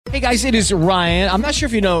Hey guys, it is Ryan. I'm not sure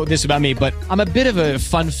if you know this about me, but I'm a bit of a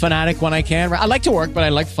fun fanatic when I can. I like to work, but I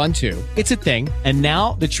like fun too. It's a thing. And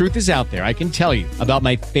now the truth is out there. I can tell you about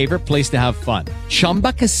my favorite place to have fun.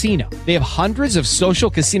 Chumba Casino. They have hundreds of social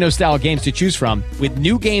casino style games to choose from with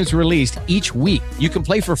new games released each week. You can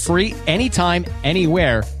play for free anytime,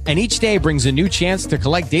 anywhere. And each day brings a new chance to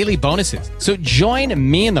collect daily bonuses. So join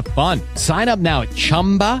me in the fun. Sign up now at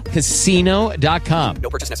ChumbaCasino.com. No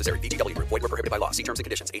purchase necessary. VGW. Void where prohibited by law. See terms and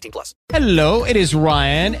conditions. 18+. Hello, it is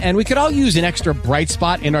Ryan, and we could all use an extra bright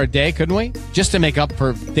spot in our day, couldn't we? Just to make up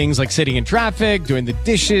for things like sitting in traffic, doing the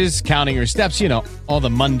dishes, counting your steps, you know, all the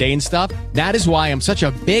mundane stuff. That is why I'm such a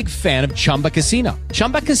big fan of Chumba Casino.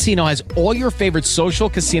 Chumba Casino has all your favorite social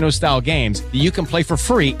casino-style games that you can play for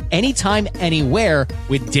free anytime, anywhere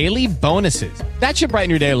with daily bonuses. That should brighten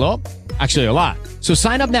your day a little. Actually, a lot. So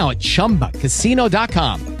sign up now at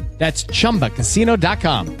ChumbaCasino.com. That's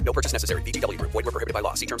ChumbaCasino.com. No purchase necessary. VGW. Void where prohibited by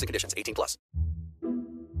law. See terms and conditions. 18+.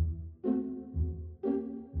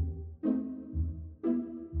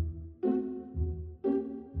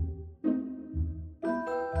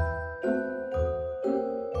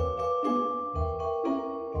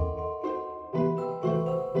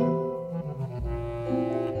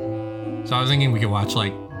 So I was thinking we could watch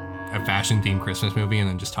like a fashion-themed Christmas movie and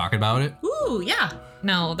then just talk about it. Ooh, yeah.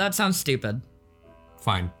 No, that sounds stupid.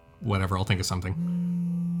 Fine, whatever, I'll think of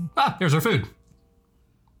something. Ah, there's our food.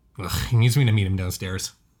 Ugh, he needs me to meet him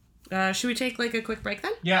downstairs. Should we take like a quick break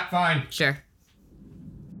then? Yeah, fine. Sure.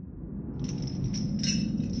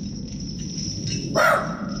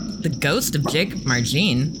 The ghost of Jacob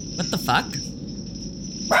Margine? What the fuck?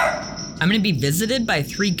 I'm gonna be visited by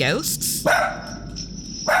 3 ghosts?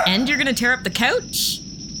 And you're gonna tear up the couch?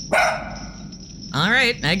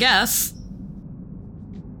 Alright, I guess.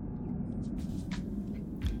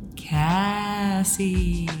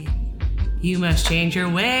 Cassie, you must change your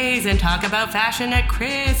ways and talk about fashion at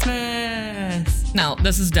Christmas. No,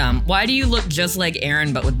 this is dumb. Why do you look just like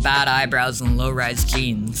Aaron but with bad eyebrows and low-rise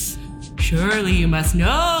jeans? Surely you must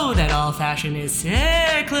know that all fashion is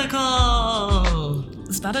cyclical.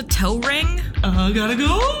 Is that a toe ring? Gotta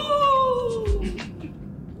go.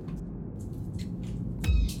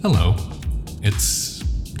 Hello. It's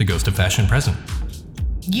the ghost of fashion present.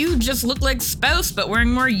 You just look like Spouse but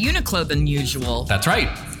wearing more Uniqlo than usual. That's right.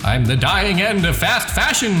 I'm the dying end of fast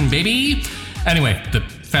fashion, baby. Anyway, the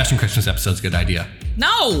Fashion Christmas episode's a good idea. No!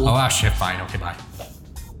 Oh, shit, fine. Okay, bye.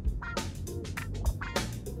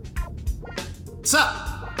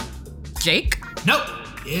 Sup? Jake? Nope,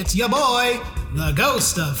 it's your boy, the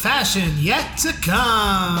ghost of fashion yet to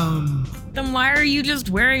come. Then why are you just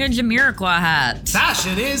wearing a Jamiroquai hat?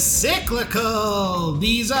 Fashion is cyclical.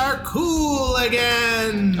 These are cool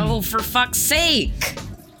again. Oh, for fuck's sake.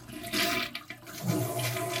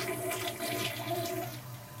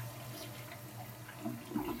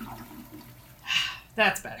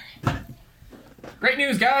 That's better. Great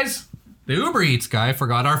news, guys. The Uber Eats guy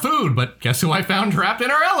forgot our food, but guess who I found trapped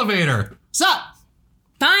in our elevator? Sup?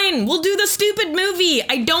 Fine, we'll do the stupid movie.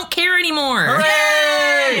 I don't care anymore.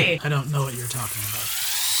 Hooray! I don't know what you're talking about.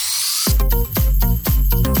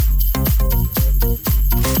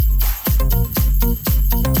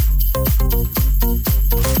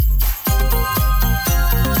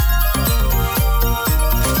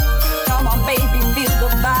 Come on, baby, feel the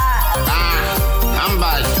vibe. I'm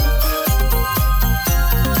buzzed.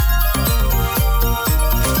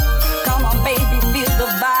 Come on, baby, feel the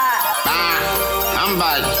vibe. I'm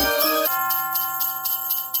buzzed.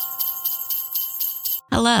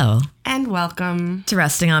 Hello. And welcome To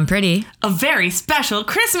Resting on Pretty. a very special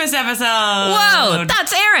Christmas episode. Whoa,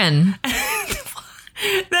 that's Aaron.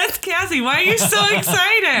 That's Cassie. Why are you so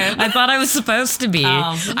excited? I thought I was supposed to be.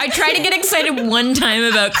 I tried to get excited one time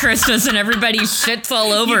about Christmas and everybody shits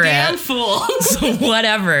all over Damn it. fool. So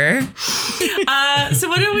whatever. So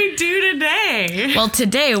what do we do today? Well,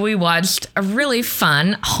 today we watched a really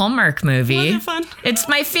fun Hallmark movie. Was it fun? It's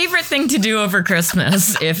my favorite thing to do over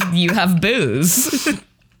Christmas if you have booze.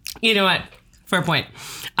 You know what? Fair point.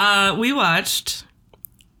 We watched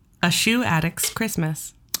A Shoe Addict's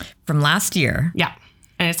Christmas. From last year. Yeah.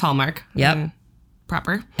 And it's Hallmark. Yep.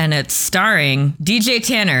 Proper. And it's starring DJ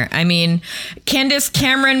Tanner. I mean, Candace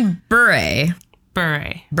Cameron Bure.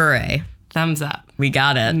 Bure. Thumbs up. We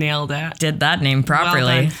got it. Nailed it. Did that name properly.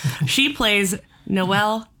 Well done. She plays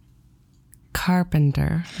Noelle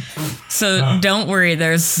Carpenter. So don't worry,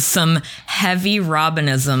 there's some heavy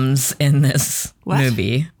Robinisms in this What?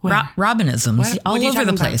 movie. Where? Robinisms. What? All What are you over the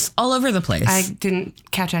talking about? place. All over the place. I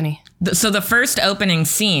didn't catch any. So the first opening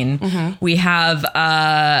scene, we have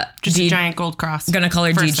Just a giant gold cross. gonna call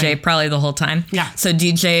her First DJ thing. probably the whole time. Yeah. So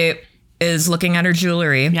DJ is looking at her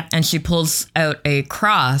jewelry Yeah. and she pulls out a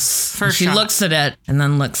cross. First she shot. looks at it and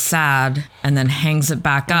then looks sad and then hangs it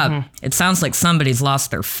back up. It sounds like somebody's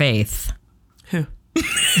lost their faith. Who?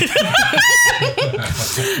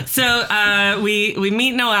 So we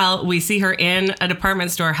meet Noelle. We see her in a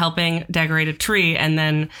department store helping decorate a tree, and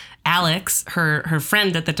then Alex, her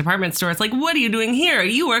friend at the department store, is like, "What are you doing here?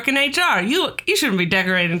 You work in HR. You shouldn't be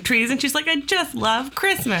decorating trees." And she's like, "I just love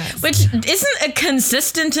Christmas." Which isn't a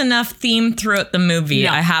consistent enough theme throughout the movie,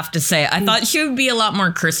 No. I have to say. I thought she would be a lot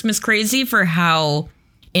more Christmas crazy for how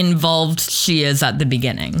involved she is at the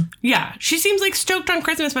beginning. Yeah, she seems like stoked on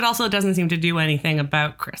Christmas, but also doesn't seem to do anything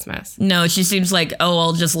about Christmas. No, she seems like, oh,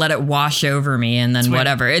 I'll just let it wash over me and then weird.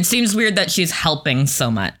 whatever. It seems weird that she's helping so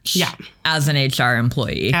much. Yeah. As an HR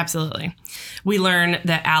employee. Absolutely. We learn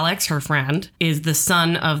that Alex, her friend, is the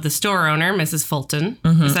son of the store owner, Mrs. Fulton.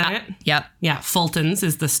 Is that it? Yep. Yeah, Fulton's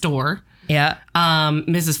is the store. Yeah.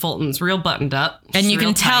 Mrs. Fulton's real buttoned up. And She's you real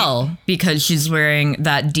can tight. tell because she's wearing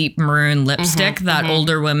that deep maroon lipstick that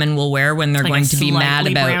older women will wear when they're Like going a to be mad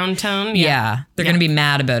slightly about brown tone. Yeah. They're going to be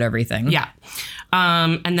mad about everything. Yeah.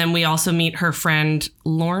 And then we also meet her friend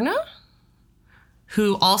Lorna,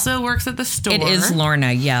 who also works at the store. It is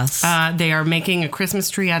Lorna, yes. They are making a Christmas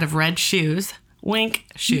tree out of red shoes. Wink,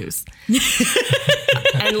 shoes.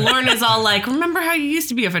 And Lorna's all like, remember how you used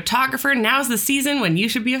to be a photographer? Now's the season when you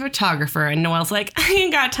should be a photographer. And Noelle's like, I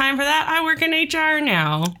ain't got time for that. I work in HR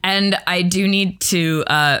now. And I do need to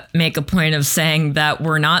make a point of saying that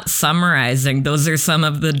we're not summarizing. Those are some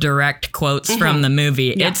of the direct quotes from the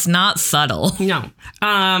movie. Yeah. It's not subtle. No.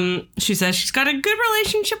 She says she's got a good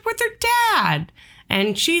relationship with her dad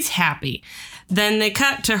and she's happy. Then they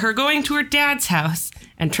cut to her going to her dad's house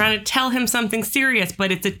and trying to tell him something serious,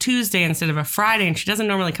 but it's a Tuesday instead of a Friday, and she doesn't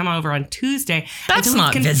normally come over on Tuesday. That's until he's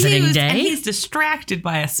not visiting confused, day. And he's distracted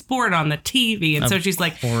by a sport on the TV, and so she's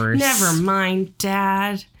like, course. never mind,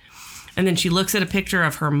 Dad. And then she looks at a picture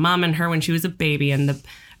of her mom and her when she was a baby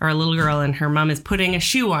or a little girl, and her mom is putting a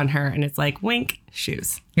shoe on her, and it's like, wink,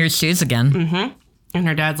 shoes. Here's shoes again. And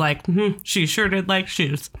her dad's like, she sure did like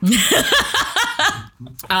shoes.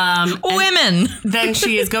 Women. Then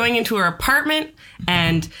she is going into her apartment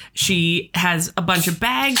and she has a bunch of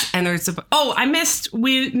bags and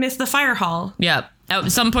we missed the fire hall. Yeah.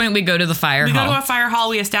 At some point we go to the fire We hall. go to a fire hall.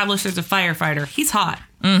 We establish there's a firefighter. He's hot.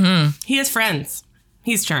 He has friends.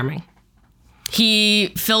 He's charming.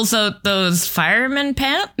 He fills out those fireman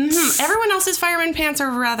pants. Everyone else's fireman pants are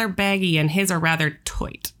rather baggy and his are rather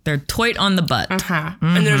tight. They're toit on the butt.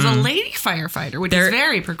 And there's a lady firefighter, which is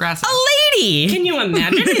very progressive. A lady! Can you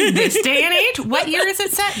imagine in this day and age? What year is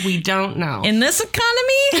it set? We don't know. In this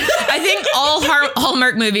economy? I think all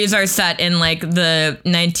Hallmark movies are set in like the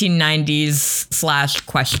 1990s /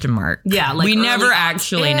 question mark. Yeah, like we never early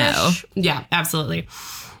actually know. Yeah, absolutely.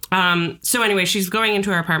 So anyway, she's going into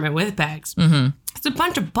her apartment with bags. There's a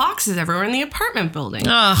bunch of boxes everywhere in the apartment building.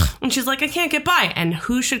 Ugh. And she's like, I can't get by. And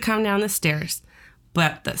who should come down the stairs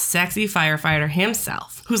but the sexy firefighter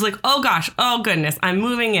himself, who's like, oh gosh, oh goodness, I'm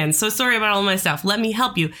moving in. So sorry about all my stuff. Let me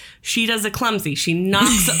help you. She does a clumsy. She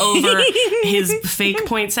knocks over his fake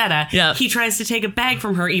poinsettia. Yeah. He tries to take a bag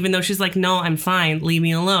from her, even though she's like, no, I'm fine. Leave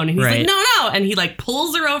me alone. And he's Right. like, no. And he like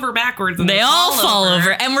pulls her over backwards. And They all fall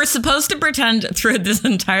over. And we're supposed to pretend through this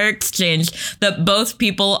entire exchange that both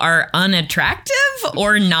people are unattractive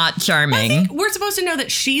or not charming. We're supposed to know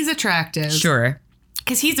that she's attractive. Sure.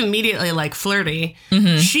 Because he's immediately like flirty.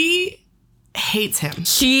 She hates him.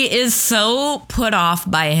 She is so put off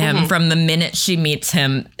by him from the minute she meets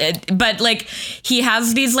him. But like he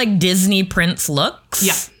has these like Disney prince looks.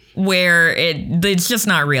 Yeah. Where it's just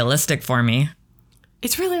not realistic for me.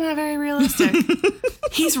 It's really not very realistic.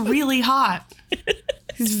 He's really hot.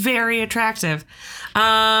 He's very attractive.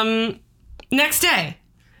 Next day,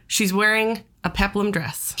 she's wearing a peplum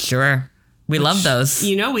dress. Sure. We love those.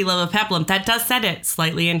 You know we love a peplum. That does set it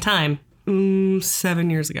slightly in time. 7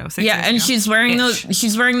 years ago. 6 Yeah, years and ago. she's wearing Ish. those.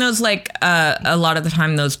 She's wearing those like a lot of the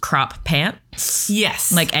time those crop pants.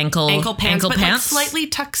 Yes. Like ankle pants, but like pants. slightly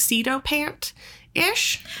tuxedo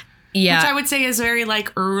pant-ish. Yeah. Which I would say is very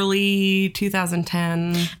like early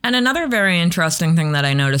 2010. And another very interesting thing that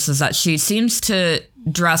I noticed is that she seems to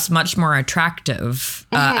dress much more attractive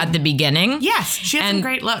at the beginning. Yes, she has some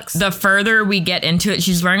great looks. The further we get into it,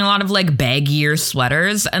 she's wearing a lot of like baggier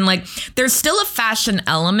sweaters. And like there's still a fashion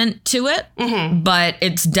element to it, but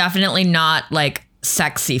it's definitely not like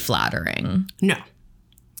sexy flattering. No.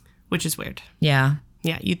 Which is weird. Yeah.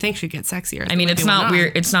 Yeah, you'd think she'd get sexier. I mean, it's not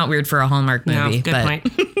weird. It's not weird for a Hallmark movie. No, good but point.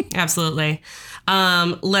 Absolutely.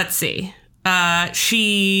 Let's see.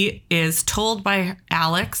 She is told by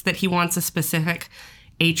Alex that he wants a specific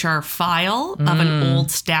HR file of an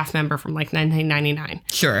old staff member from like 1999.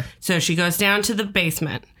 Sure. So she goes down to the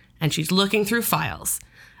basement and she's looking through files.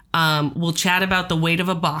 We'll chat about the weight of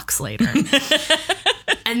a box later.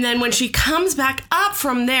 And then when she comes back up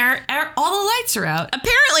from there, all the lights are out.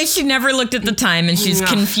 Apparently she never looked at the time and she's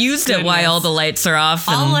confused at why all the lights are off.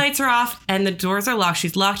 All the lights are off and the doors are locked.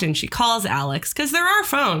 She's locked and she calls Alex because there are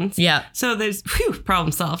phones. Yeah. So there's,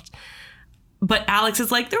 problem solved. But Alex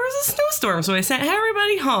is like, there was a snowstorm, so I sent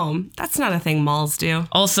everybody home. That's not a thing malls do.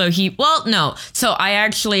 Also, no. So I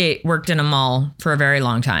actually worked in a mall for a very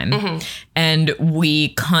long time. And we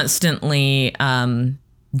constantly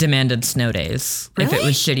demanded snow days if it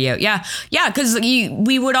was shitty out. Yeah, because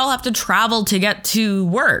we would all have to travel to get to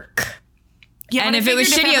work. Yeah, and if it was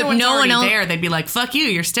shitty out, no one else there. They'd be like, "Fuck you,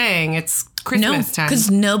 you're staying. It's Christmas time." because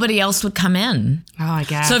nobody else would come in. Oh, I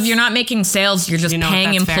guess. So if you're not making sales, you're just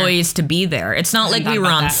paying employees to be there. It's not like we were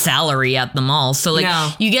on salary at the mall. So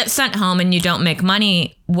you get sent home and you don't make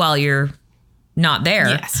money while you're not there.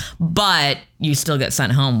 Yes. But you still get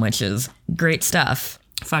sent home, which is great stuff.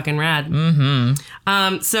 Fucking rad.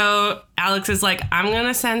 So Alex is like, I'm going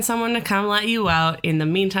to send someone to come let you out. In the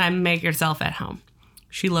meantime, make yourself at home.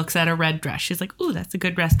 She looks at a red dress. She's like, ooh, that's a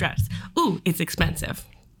good dress. Ooh, it's expensive.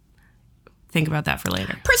 Think about that for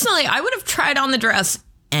later. Personally, I would have tried on the dress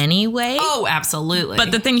anyway. Oh, absolutely.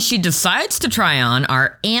 But the things she decides to try on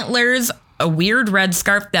are antlers, a weird red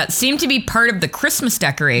scarf that seemed to be part of the Christmas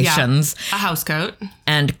decorations. Yeah, a house coat.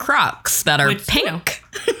 And Crocs that are pink.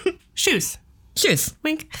 Shoes. Shoes.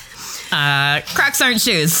 Wink. Crocs aren't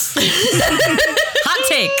shoes. Hot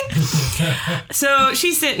take. So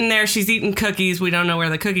she's sitting there. She's eating cookies. We don't know where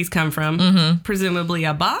the cookies come from. Presumably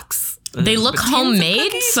a box. They look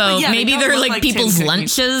homemade, so maybe they're like people's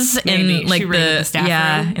lunches in like the staff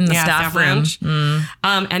room. In the staff room.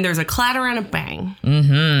 And there's a clatter and a bang.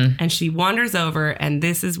 And she wanders over, and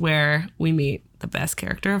this is where we meet the best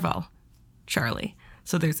character of all, Charlie.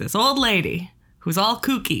 So there's this old lady who's all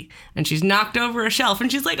kooky, and she's knocked over a shelf,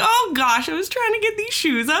 and she's like, oh gosh, I was trying to get these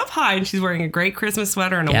shoes up high, and she's wearing a great Christmas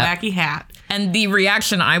sweater and a wacky hat. And the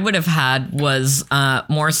reaction I would have had was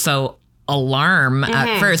more so alarm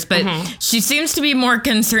at first, but she seems to be more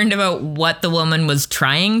concerned about what the woman was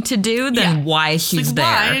trying to do than why she's like, there.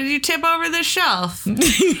 Why did you tip over the shelf?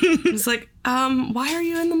 It's like, why are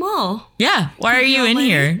you in the mall? Yeah, why are you in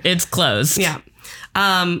here? It's closed. Yeah.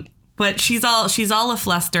 But she's all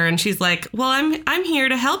afluster, and she's like, well, I'm here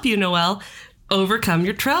to help you, Noelle, overcome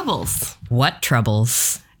your troubles. What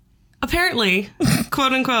troubles? Apparently,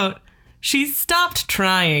 quote unquote, she stopped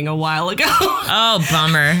trying a while ago. Oh,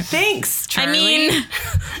 bummer. Thanks, Charlie. I mean,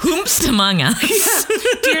 whomst among us? Yeah.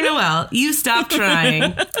 Dear Noelle, you stopped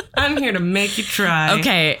trying. I'm here to make you try.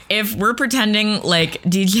 Okay, if we're pretending like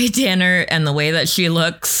DJ Tanner and the way that she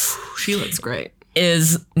looks great.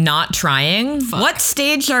 Is not trying. Fuck. What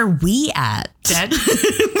stage are we at? Dead?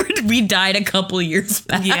 We died a couple years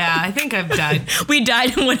back. Yeah, I think I've died. We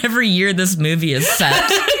died in whatever year this movie is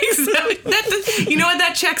set. Exactly. You know what?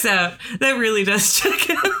 That checks out. That really does check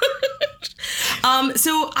out.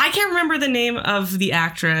 So I can't remember the name of the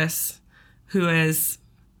actress who is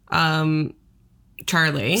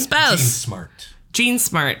Charlie. Spouse. Jean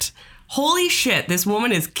Smart. Holy shit, this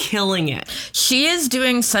woman is killing it. She is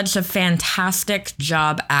doing such a fantastic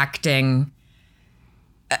job acting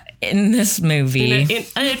in this movie. In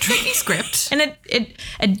a tricky script. And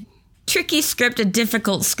a tricky script, a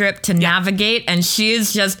difficult script to navigate, and she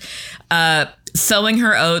is just sowing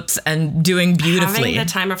her oats and doing beautifully. Having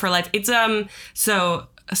the time of her life. It's so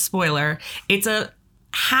a spoiler. It's a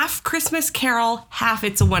half Christmas Carol, half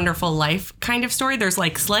It's a Wonderful Life kind of story. There's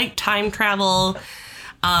like slight time travel.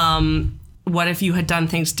 What if you had done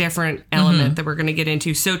things different element that we're going to get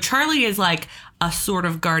into. So Charlie is like a sort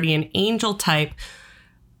of guardian angel type,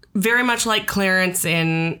 very much like Clarence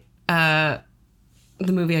in the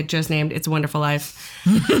movie I just named, It's a Wonderful Life,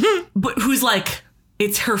 but who's like,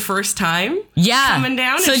 it's her first time coming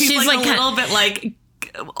down. So and she's like a little bit like,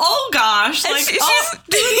 oh gosh, like she has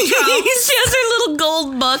her little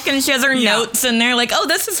gold book and she has her notes in there like, oh,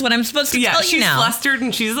 this is what I'm supposed to tell you now. She's flustered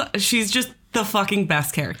and she's just the fucking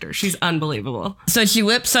best character. She's unbelievable. So she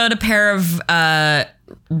whips out a pair of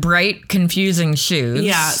bright, confusing shoes.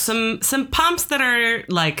 Yeah, some pumps that are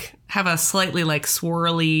like have a slightly like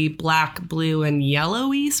swirly black, blue, and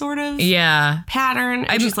yellowy sort of pattern.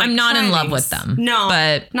 I'm not in love with them. No,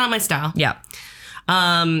 but not my style. Yeah.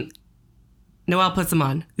 Noelle puts them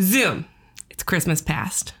on. Zoom. It's Christmas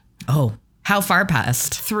past. Oh, how far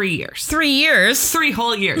past? 3 years. 3 years? 3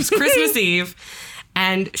 whole years. Christmas Eve.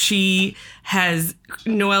 And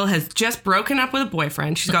Noelle has just broken up with a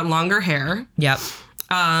boyfriend. She's got longer hair. Yep.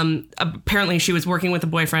 Apparently she was working with a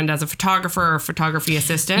boyfriend as a photographer or photography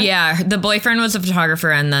assistant. Yeah, the boyfriend was a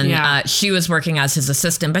photographer, and then Yeah. she was working as his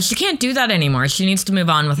assistant. But she can't do that anymore. She needs to move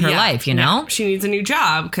on with her life, you know? She needs a new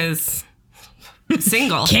job because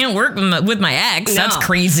single. Can't work with my ex. That's No.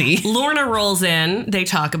 crazy. Lorna rolls in. They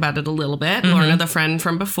talk about it a little bit. Lorna, the friend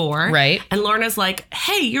from before. Right. And Lorna's like,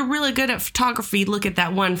 hey, you're really good at photography. Look at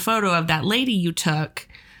that one photo of that lady you took.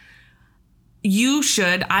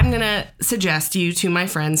 I'm going to suggest you to my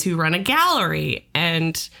friends who run a gallery.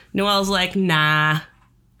 And Noelle's like, nah. Are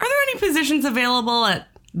there any positions available at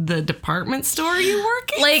the department store you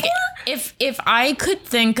work in? Like, if I could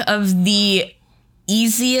think of the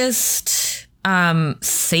easiest,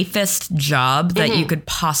 safest job that you could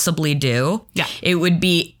possibly do, Yeah. it would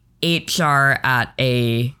be HR at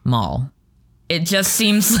a mall. It just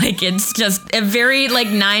seems like it's just a very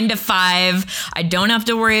 9 to 5. I don't have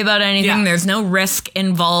to worry about anything. Yeah. There's no risk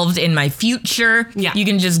involved in my future. Yeah. You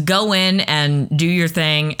can just go in and do your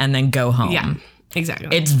thing and then go home. Yeah,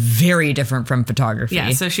 exactly. It's very different from photography.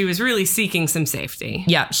 Yeah, so she was really seeking some safety.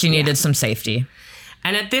 Yeah, she needed some safety.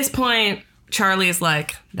 And at this point, Charlie is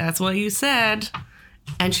like, that's what you said.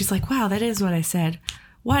 And she's like, wow, that is what I said.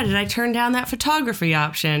 Why did I turn down that photography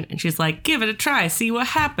option? And she's like, give it a try, see what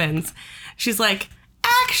happens. She's like,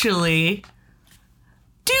 actually,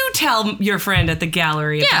 do tell your friend at the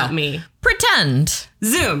gallery about me. Pretend.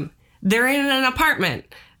 Zoom. They're in an apartment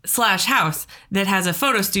 / house that has a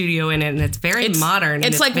photo studio in it, and it's very modern. And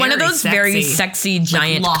It's like one of very those very sexy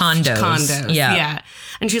giant loft condos. Yeah.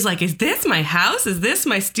 And she's like, is this my house? Is this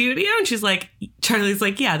my studio? And she's like, Charlie's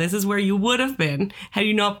like, yeah, this is where you would have been had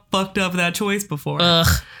you not fucked up that choice before. Ugh,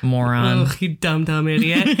 moron. Ugh, you dumb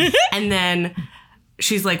idiot. And then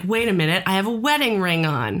she's like, wait a minute, I have a wedding ring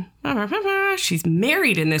on. She's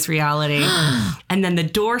married in this reality. And then the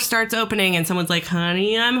door starts opening and someone's like,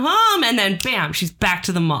 honey, I'm home. And then bam, she's back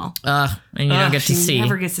to the mall. And you don't get to She see.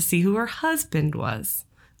 never gets to see who her husband was.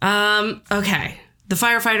 Okay. The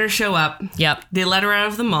firefighters show up. Yep. They let her out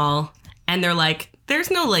of the mall. And they're like, there's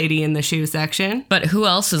no lady in the shoe section. But who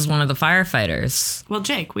else is one of the firefighters? Well,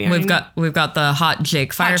 Jake. We've got the hot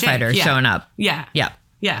Jake Hot Jake, firefighter yeah. showing up. Yeah. Yeah.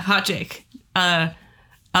 Yeah, hot Jake.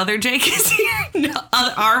 Other Jake is here. No,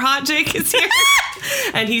 our hot Jake is here.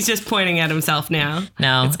 And he's just pointing at himself now.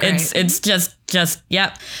 No, great. it's just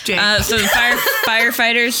yep. Jake. So the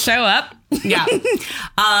firefighters show up. Yeah.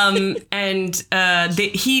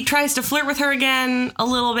 He tries to flirt with her again a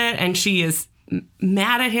little bit, and she is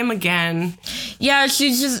mad at him again. Yeah,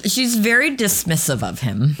 she's very dismissive of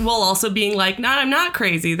him. While also being like, no, I'm not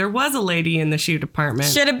crazy. There was a lady in the shoe department.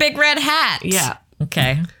 She had a big red hat. Yeah.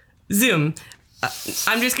 Okay. Zoom.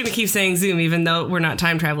 I'm just going to keep saying Zoom, even though we're not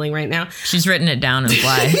time traveling right now. She's written it down and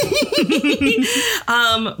why.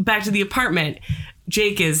 Back to the apartment.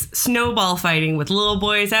 Jake is snowball fighting with little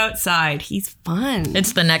boys outside. He's fun.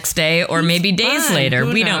 It's the next day or maybe days fun. later.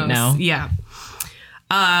 Who We don't know. knows? Yeah.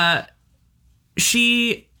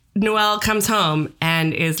 Noelle comes home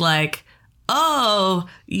and is like, oh,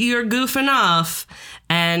 you're goofing off.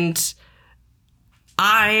 And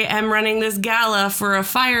I am running this gala for a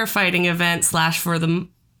firefighting event / for the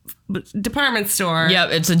department store. Yep,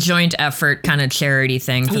 it's a joint effort kind of charity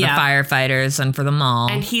thing for Yeah. the firefighters and for the mall.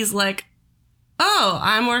 And he's like, oh,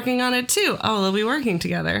 I'm working on it too. Oh, they'll be working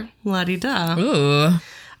together. La-di-da. Ooh,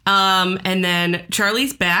 And then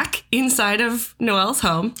Charlie's back inside of Noelle's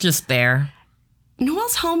home. just there.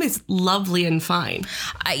 Noelle's home is lovely and fine.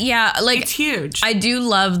 Yeah, like It's huge. I do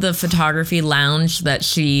love the photography lounge that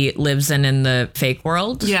she lives in the fake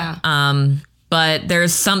world. Yeah. But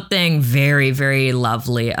there's something very, very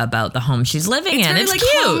lovely about the home she's living in. very It's like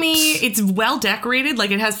cute. homey. It's well decorated.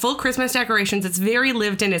 Like it has full Christmas decorations. It's very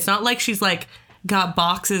lived in. It's not like she's like got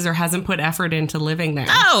boxes or hasn't put effort into living there.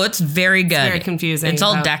 Oh, it's very good. Very confusing. It's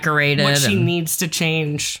all about decorated. What she and- needs to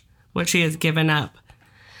change, what she has given up.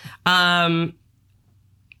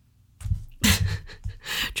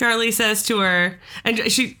 Charlie says to her,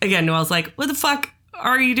 and she, again, Noelle's like, what the fuck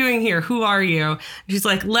are you doing here? Who are you? She's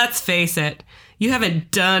like, let's face it. You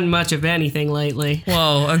haven't done much of anything lately.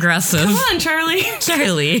 Whoa, aggressive. Come on, Charlie.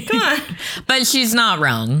 Charlie. Come on. But she's not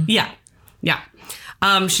wrong. Yeah. Yeah.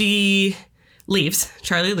 She leaves.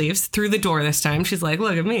 Charlie leaves through the door this time. She's like,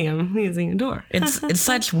 look at me. I'm using a door. It's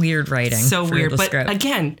such weird writing. So for weird. the But script.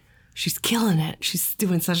 again, she's killing it. She's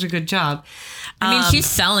doing such a good job. I mean, she's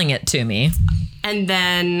selling it to me. And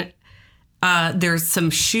then there's some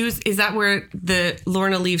shoes. Is that where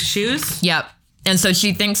Lorna leaves shoes? Yep. And so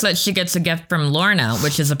she thinks that she gets a gift from Lorna,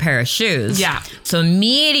 which is a pair of shoes. Yeah. So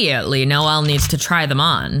immediately Noelle needs to try them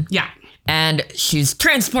on. Yeah. And she's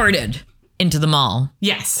transported into the mall.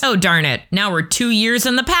 Yes. Oh, darn it. Now we're 2 years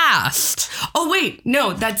in the past. Oh, wait.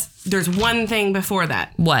 No, there's one thing before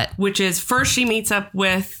that. What? Which is first she meets up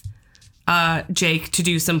with Jake to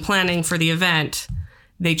do some planning for the event.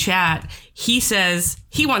 They chat. He says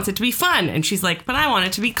he wants it to be fun. And she's like, but I want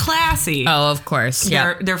it to be classy. Oh, of course.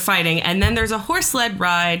 Yeah. They're fighting. And then there's a horse sled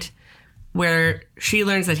ride where she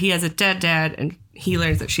learns that he has a dead dad and he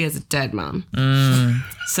learns that she has a dead mom.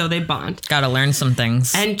 So they bond. Gotta learn some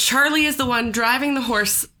things. And Charlie is the one driving the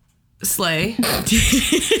horse sleigh.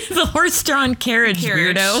 The horse-drawn carriage,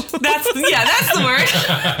 weirdo. That's the word.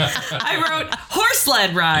 I wrote horse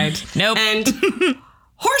sled ride. Nope. And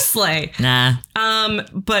horse sleigh. Nah.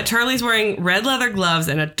 But Charlie's wearing red leather gloves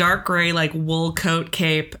and a dark gray like wool coat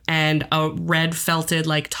cape and a red felted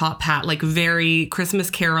like top hat, like very Christmas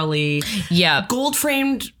Carol-y. Yeah. Gold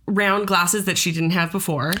framed round glasses that she didn't have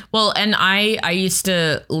before. Well, and I used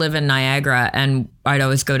to live in Niagara, and I'd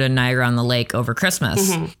always go to Niagara on the Lake over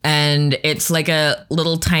Christmas. And it's like a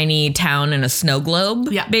little tiny town in a snow globe,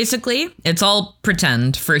 basically. It's all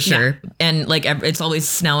pretend, for sure. Yeah. And like it's always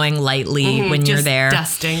snowing lightly when you're there.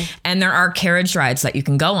 Dusting. And there are carriage rides that you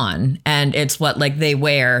can go on. And it's what like they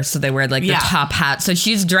wear. So they wear like the top hat. So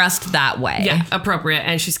she's dressed that way. Yeah, appropriate.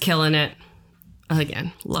 And she's killing it.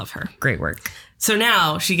 Again, love her. Great work. So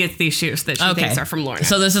now she gets these shoes that she thinks are from Lorna.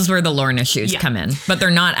 So this is where the Lorna shoes come in. But they're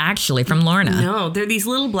not actually from Lorna. No, they're these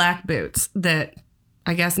little black boots that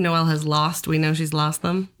I guess Noelle has lost. We know she's lost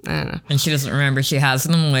them. I don't know. And she doesn't remember she has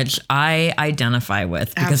them, which I identify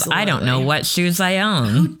with because I don't know what shoes I own.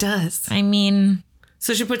 Who does? I mean...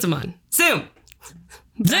 So she puts them on. Zoom.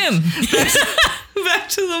 Back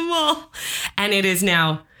to the mall. And it is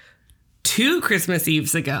now 2 Christmas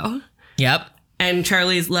Eves ago. Yep. And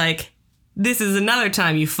Charlie's like, this is another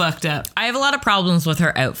time you fucked up. I have a lot of problems with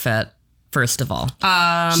her outfit, first of all.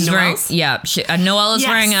 She's wearing, Noelle is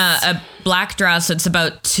wearing a black dress. It's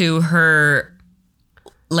about to her,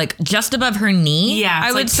 like, just above her knee,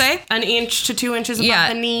 I would say. An inch to 2 inches above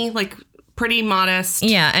the knee, like, pretty modest.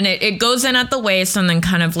 Yeah, and it goes in at the waist and then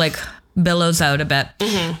kind of, like, billows out a bit.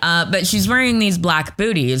 But she's wearing these black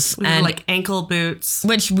booties. And like ankle boots.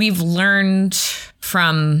 Which we've learned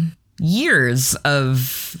from years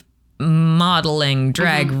of modeling,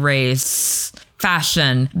 drag race,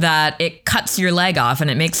 fashion, that it cuts your leg off and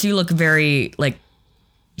it makes you look very, like,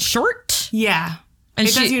 short. Yeah. And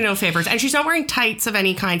it does you no favors. And she's not wearing tights of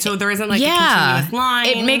any kind, so there isn't, like, a continuous line.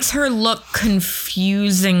 It makes her look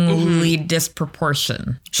confusingly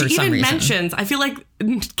disproportionate for she some even reason. mentions, I feel like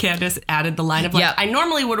Candace added the line of, like, I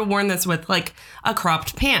normally would have worn this with, like, a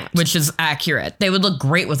cropped pant. Which is accurate. They would look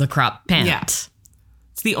great with a cropped pant. Yeah.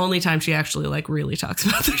 It's the only time she actually, like, really talks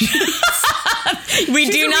about the shoes.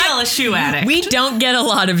 She's a shoe addict. We don't get a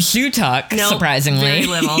lot of shoe talk, surprisingly. Very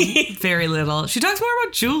little. Very little. She talks more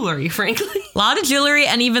about jewelry, frankly. A lot of jewelry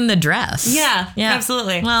and even the dress. Yeah,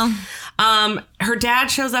 absolutely. Well, her dad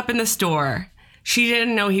shows up in the store. She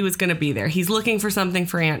didn't know he was going to be there. He's looking for something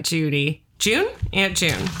for Aunt Judy. Aunt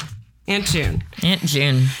June.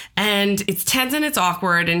 And it's tense and it's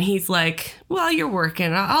awkward. And he's like, well, you're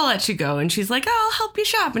working. I'll let you go. And she's like, oh, I'll help you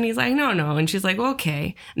shop. And he's like, no. And she's like,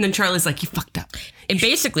 okay. And then Charlie's like, you fucked up. It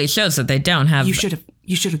basically shows that they don't have... You should have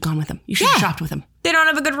gone with him. You should have shopped with him. They don't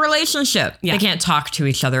have a good relationship. Yeah. They can't talk to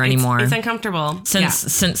each other anymore. It's uncomfortable.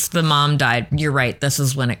 Since the mom died, you're right. This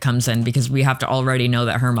is when it comes in because we have to already know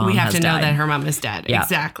that her mom has died. We have to know that her mom is dead. Yeah.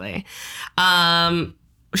 Exactly.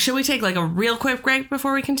 Should we take like a real quick break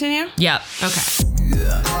before we continue? Yeah. Okay.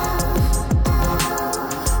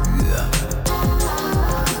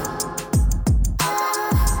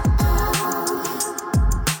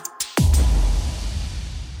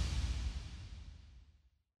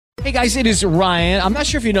 Hey guys, it is Ryan. I'm not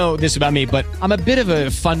sure if you know this about me, but I'm a bit of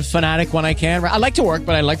a fun fanatic when I can. I like to work,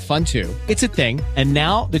 but I like fun too. It's a thing. And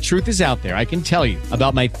now the truth is out there. I can tell you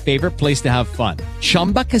about my favorite place to have fun.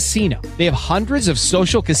 Chumba Casino. They have hundreds of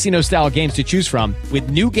social casino style games to choose from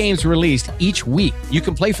with new games released each week. You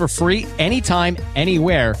can play for free anytime,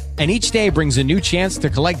 anywhere. And each day brings a new chance to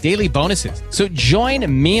collect daily bonuses. So join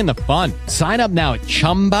me in the fun. Sign up now at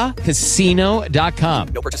ChumbaCasino.com.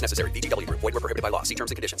 No purchase necessary. VGW Group. Void where prohibited by law. See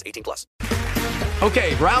terms and conditions. 18+.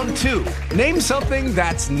 Okay, round 2. Name something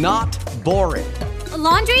that's not boring. A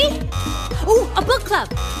laundry? Ooh, a book club.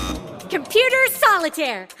 Computer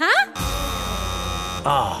solitaire, huh?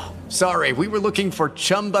 Ah, sorry. We were looking for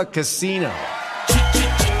Chumba Casino.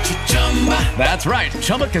 That's right.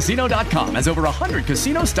 ChumbaCasino.com has over 100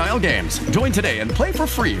 casino-style games. Join today and play for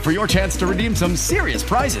free for your chance to redeem some serious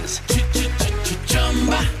prizes.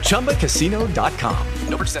 ChumbaCasino.com.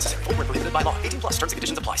 No purchase necessary. Void where prohibited by law. 18+. Terms and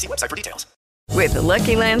conditions apply. See website for details. With the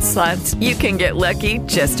Lucky Land Slots, you can get lucky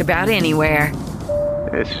just about anywhere.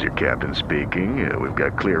 This is your captain speaking. We've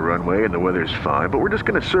got clear runway and the weather's fine, but we're just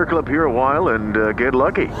going to circle up here a while and get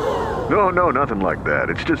lucky. No, nothing like that.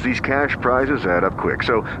 It's just these cash prizes add up quick.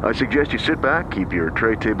 So I suggest you sit back, keep your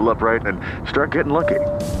tray table upright, and start getting lucky.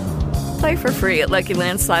 Play for free at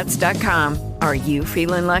LuckyLandSlots.com. Are you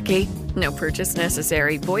feeling lucky? No purchase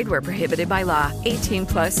necessary. Void where prohibited by law. 18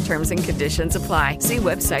 plus terms and conditions apply. See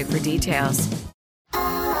website for details.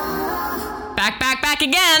 Back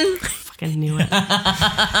again. Fucking knew it.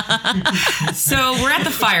 So we're at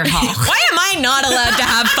the fire hall. Why am I not allowed to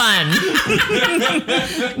have fun?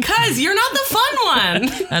 Because you're not the fun one.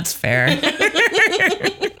 That's fair.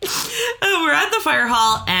 We're at the fire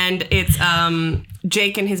hall, and it's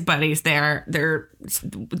Jake and his buddies there.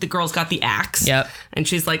 The girl's got the axe. Yep. And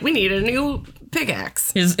she's like, we need a new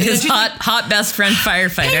pickaxe. His hot best friend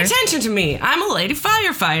firefighter. Pay attention to me. I'm a lady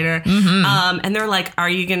firefighter. Mm-hmm. And they're like, are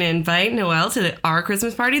you going to invite Noelle to our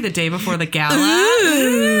Christmas party the day before the gala?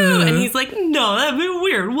 Ooh. And he's like, no, that'd be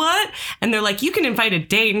weird. What? And they're like, you can invite a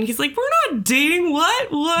date. And he's like, we're not dating.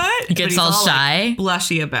 What? He gets all shy. Like,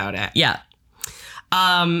 blushy about it. Yeah.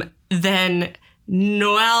 Then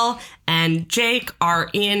Noelle and Jake are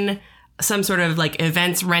in some sort of like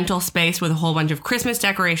events rental space with a whole bunch of Christmas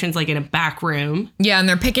decorations, like in a back room. Yeah, and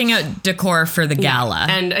they're picking out decor for the gala.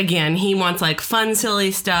 Yeah. And again, he wants like fun,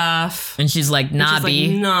 silly stuff. And she's like, nah,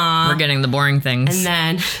 B. Nah. We're getting the boring things.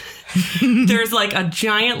 And then there's like a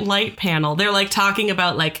giant light panel. They're like talking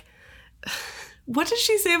about like, what did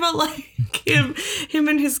she say about like him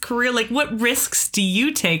and his career? Like, what risks do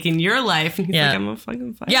you take in your life? And he's like, I'm a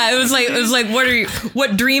fucking firefighter. Yeah, it was like,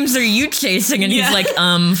 what dreams are you chasing? And he's like,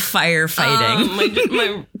 firefighting.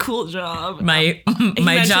 My cool job. My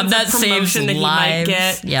job that saves that lives. He might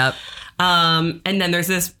get. Yep. And then there's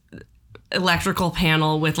this electrical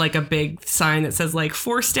panel with like a big sign that says like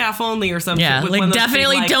for staff only or something. Yeah, with like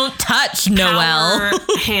definitely big, like, don't touch Noelle.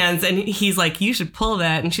 Hands. And he's like, you should pull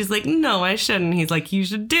that. And she's like, no, I shouldn't. He's like, you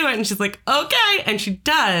should do it. And she's like, okay. And she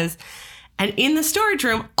does. And in the storage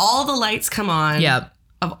room, all the lights come on. Yep.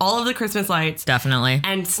 Of all of the Christmas lights. Definitely.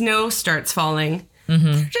 And snow starts falling. Mm-hmm.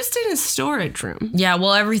 They're just in a storage room. Yeah,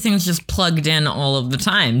 well, everything's just plugged in all of the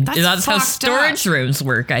time. That's how storage rooms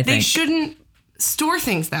work, I think. They shouldn't store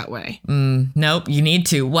things that way. Nope, you need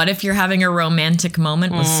to. What if you're having a romantic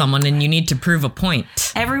moment with someone and you need to prove a point?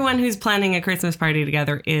 Everyone who's planning a Christmas party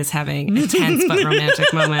together is having a tense but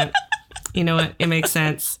romantic moment. You know what? It makes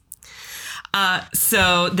sense.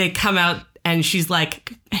 So they come out and she's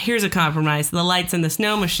like, here's a compromise. The lights in the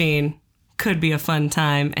snow machine could be a fun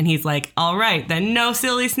time. And he's like, all right, then no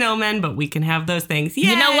silly snowmen, but we can have those things. Yay!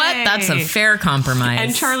 You know what? That's a fair compromise.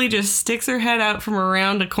 And Charlie just sticks her head out from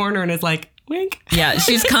around a corner and is like, wink. Yeah,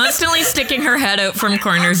 she's constantly sticking her head out from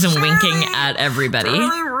corners and winking at everybody.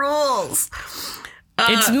 Charlie rules.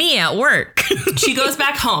 It's me at work. She goes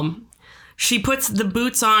back home. She puts the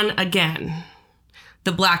boots on again.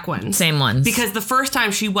 The black ones. Same ones. Because the first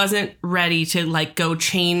time she wasn't ready to like go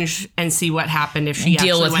change and see what happened if she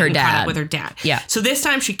deal with her dad. With her dad. Yeah. So this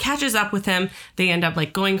time she catches up with him. They end up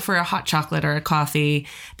like going for a hot chocolate or a coffee.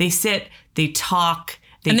 They sit, they talk.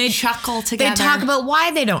 They chuckle together. They talk about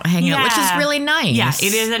why they don't hang out, which is really nice. Yeah,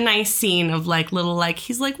 it is a nice scene of like little like,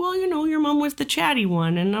 he's like, well, you know, your mom was the chatty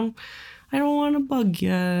one and I don't want to bug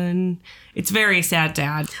you. And it's very sad,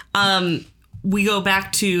 Dad. We go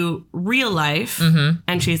back to real life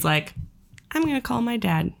and she's like, I'm going to call my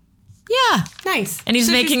dad. Yeah. Nice. And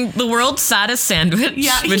he's making the world's saddest sandwich,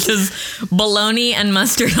 which is bologna and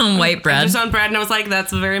mustard on white bread. Just on bread, and I was like,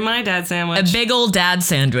 that's very my dad sandwich. A big old dad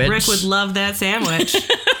sandwich. Rick would love that sandwich.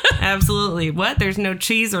 Absolutely. What? There's no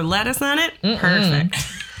cheese or lettuce on it? Mm-mm. Perfect.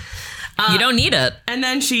 You don't need it. And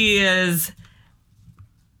then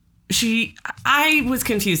I was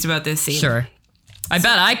confused about this scene. Sure. I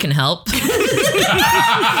bet I can help.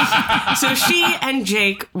 So she and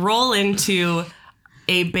Jake roll into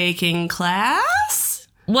a baking class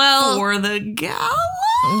for the gala.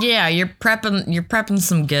 Yeah, you're prepping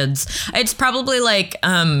some goods. It's probably like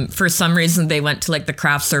for some reason they went to like the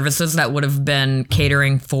craft services that would have been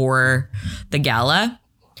catering for the gala.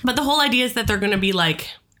 But the whole idea is that they're going to be like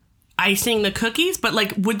icing the cookies, but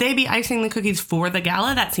like would they be icing the cookies for the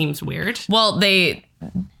gala? That seems weird. Well, they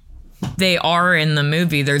are in the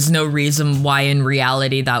movie. There's no reason why in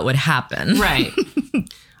reality that would happen. Right.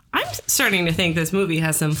 I'm starting to think this movie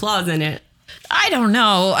has some flaws in it. I don't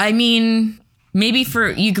know. I mean, maybe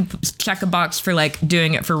you could check a box for like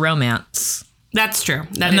doing it for romance. That's true.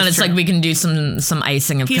 And then it's like we can do some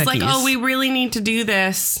icing of cookies. He's like, oh, we really need to do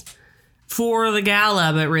this for the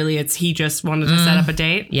gala, but really he just wanted to set up a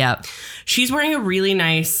date. Yep. She's wearing a really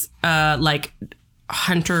nice, like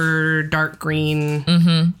hunter dark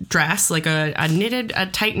green dress, like a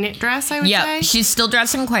tight knit dress, I would say. Yeah, she's still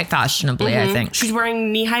dressing quite fashionably, I think. She's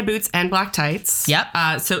wearing knee-high boots and black tights.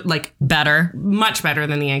 Yep. So like much better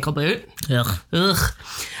than the ankle boot. Ugh.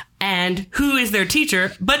 And who is their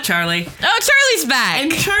teacher but Charlie? Oh, Charlie's back.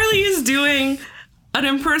 And Charlie is doing an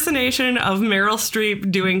impersonation of Meryl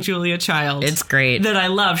Streep doing Julia Child. It's great. That I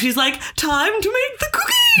love. She's like, time to make the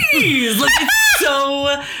cookies. Like, it's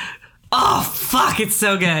so... Oh, fuck, it's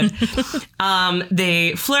so good.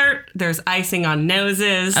 They flirt. There's icing on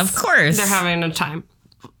noses. Of course. They're having a time.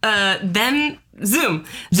 Then, zoom.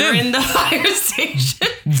 They're in the fire station.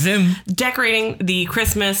 Zoom. Decorating the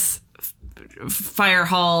Christmas fire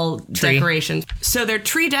hall decorations. So they're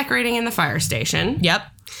tree decorating in the fire station. Yep.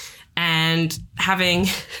 And having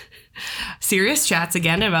serious chats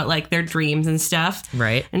again about, like, their dreams and stuff.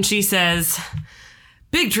 Right. And she says,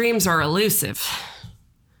 big dreams are elusive.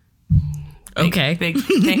 Okay. Big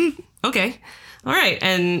thing. Okay. All right.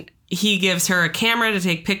 And he gives her a camera to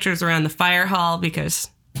take pictures around the fire hall because,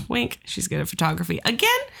 wink, she's good at photography. Again,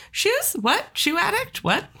 shoes? What? Shoe addict?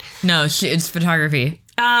 What? No, it's photography.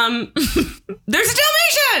 There's a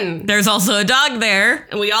Dalmatian! There's also a dog there.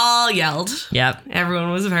 And we all yelled. Yep.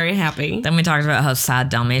 Everyone was very happy. Then we talked about how sad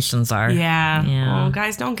Dalmatians are. Yeah. Oh,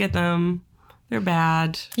 guys, don't get them. They're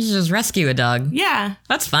bad. You should just rescue a dog. Yeah.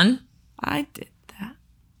 That's fun. I did that.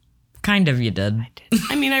 Kind of, you did.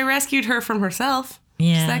 I mean, I rescued her from herself.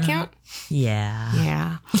 Yeah. Does that count? Yeah.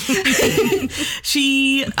 Yeah.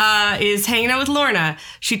 She is hanging out with Lorna.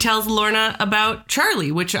 She tells Lorna about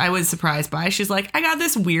Charlie, which I was surprised by. She's like, I got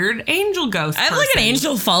this weird angel ghost I have like an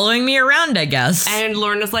angel following me around, I guess. And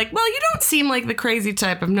Lorna's like, well, you don't seem like the crazy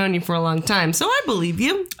type. I've known you for a long time, so I believe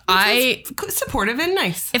you. Supportive and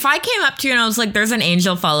nice. If I came up to you and I was like, there's an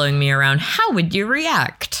angel following me around, how would you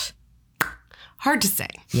react? Hard to say.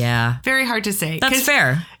 Yeah. Very hard to say. That's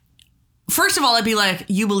fair. First of all, I'd be like,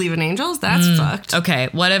 you believe in angels? That's fucked. Okay,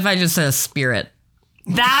 what if I just said a spirit?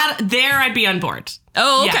 I'd be on board.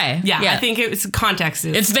 Oh, okay. Yeah. I think it's context.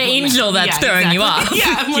 It's the angel that's throwing you off. Yeah.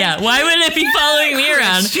 Like, yeah. Why would it be following me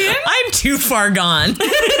around? I'm too far gone.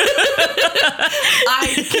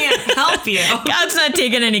 I can't help you. God's not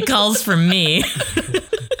taking any calls from me.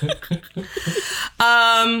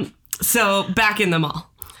 So back in the mall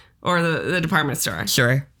or the department store.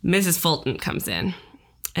 Sure. Mrs. Fulton comes in.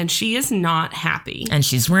 And she is not happy. And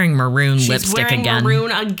she's wearing maroon lipstick again. She's wearing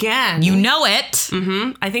maroon again. You know it.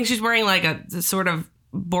 Mm-hmm. I think she's wearing like a sort of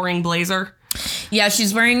boring blazer. Yeah,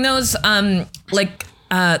 she's wearing those the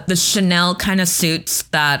Chanel kind of suits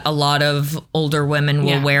that a lot of older women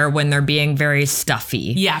will wear when they're being very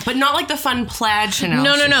stuffy. Yeah, but not like the fun plaid Chanel.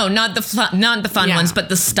 No, not the fun ones, but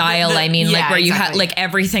the style. Where you have like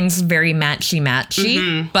everything's very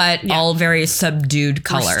matchy, but all very subdued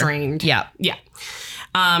color. Restrained. Yeah.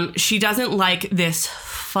 She doesn't like this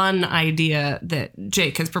fun idea that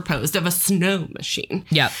Jake has proposed of a snow machine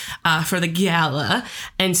for the gala.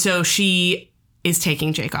 And so she is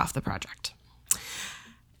taking Jake off the project.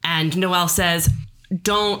 And Noelle says,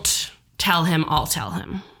 don't tell him, I'll tell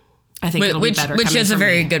him. I think it'll be better. Which is a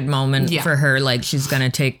very good moment for her. Like, she's going to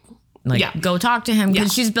take... go talk to him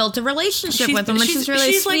because she's built a relationship with him, which is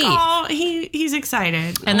really sweet. She's like, oh, he's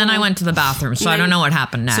excited. And then I went to the bathroom, so I don't know what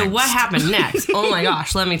happened next. So what happened next? Oh my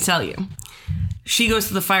gosh, let me tell you. She goes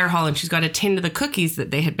to the fire hall and she's got a tin of the cookies that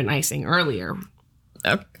they had been icing earlier.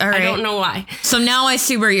 All right. I don't know why. So now I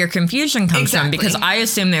see where your confusion comes from, because I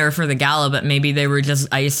assumed they were for the gala, but maybe they were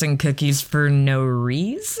just icing cookies for no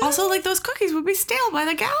reason. Also, like, those cookies would be stale by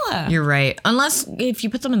the gala. You're right. Unless if you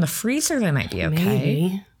put them in the freezer, they might be okay.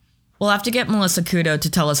 Maybe. We'll have to get Melissa Kudo to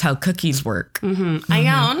tell us how cookies work.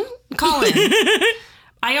 Ione, Colin.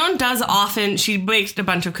 Ione does often, she baked a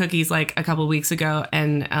bunch of cookies like a couple weeks ago,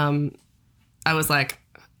 and I was like,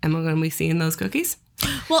 am I going to be seeing those cookies?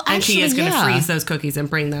 Well, actually, and she is going to freeze those cookies and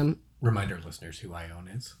bring them. Remind our listeners who Ione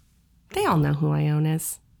is. They all know who Ione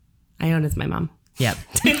is. Ione is my mom. Yep.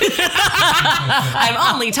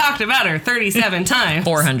 I've only talked about her 37 times.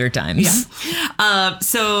 400 times. Yeah.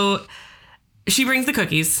 So she brings the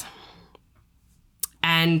cookies.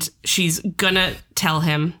 And she's gonna tell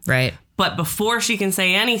him. Right. But before she can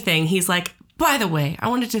say anything, he's like, by the way, I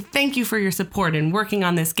wanted to thank you for your support in working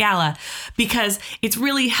on this gala because it's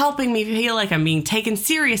really helping me feel like I'm being taken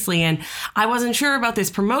seriously. And I wasn't sure about this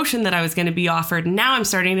promotion that I was going to be offered. And now I'm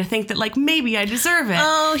starting to think that like maybe I deserve it.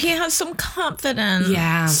 Oh, he has some confidence.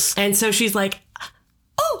 Yeah. And so she's like,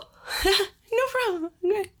 oh, no problem.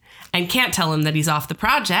 And can't tell him that he's off the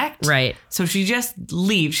project. Right. So she just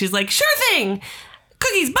leaves. She's like, sure thing.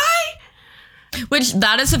 Cookies, bye. Which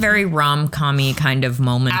that is a very rom-com-y kind of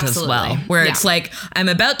moment as well, where it's like, I'm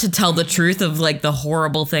about to tell the truth of like the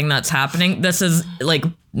horrible thing that's happening. This is like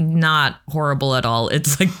not horrible at all.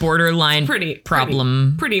 It's like borderline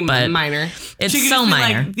problem. Pretty minor. It's she could so just be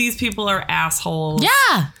minor. Like, these people are assholes.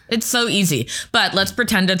 Yeah, it's so easy. But let's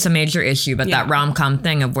pretend it's a major issue. But that rom-com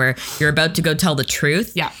thing of where you're about to go tell the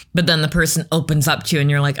truth. Yeah. But then the person opens up to you and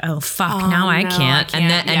you're like, oh, fuck, now I can't. And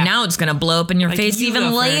then and now it's going to blow up in your face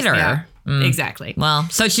even later. Yeah. Exactly. Well,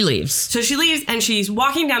 so she leaves. So she leaves and she's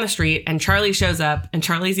walking down the street and Charlie shows up and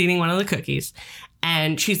Charlie's eating one of the cookies.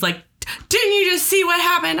 And she's like, didn't you just see what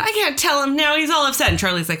happened? I can't tell him now. He's all upset. And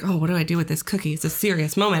Charlie's like, oh, what do I do with this cookie? It's a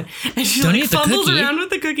serious moment. And she like fumbles around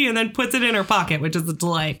with the cookie and then puts it in her pocket, which is a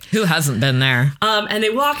delight. Who hasn't been there? And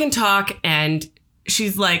they walk and talk and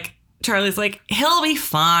she's like, Charlie's like, he'll be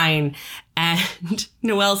fine. And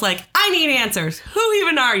Noelle's like, I need answers. Who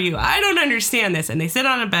even are you? I don't understand this. And they sit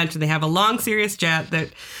on a bench and they have a long, serious chat that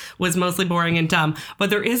was mostly boring and dumb. But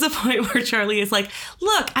there is a point where Charlie is like,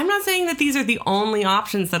 look, I'm not saying that these are the only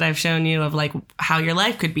options that I've shown you of like how your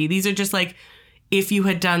life could be. These are just like, if you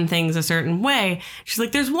had done things a certain way. She's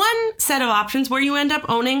like, there's one set of options where you end up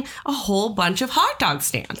owning a whole bunch of hot dog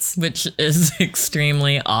stands. Which is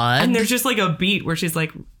extremely odd. And there's just like a beat where she's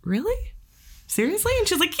like, really? Seriously? And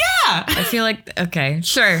she's like, yeah. I feel like, okay,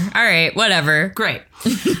 sure. All right, whatever. Great.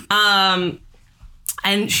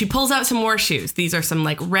 And she pulls out some more shoes. These are some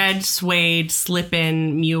like red suede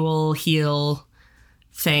slip-in mule heel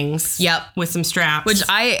things. Yep. With some straps. Which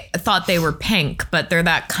I thought they were pink, but they're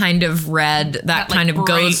that kind of red that kind like of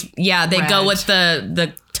goes. Yeah, they red. go with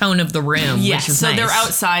the tone of the room. Yes. Which is so nice. they're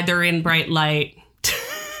outside. They're in bright light.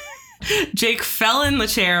 Jake fell in the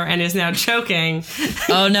chair and is now choking.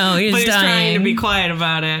 Oh no, he's but he's dying. trying to be quiet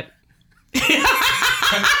about it.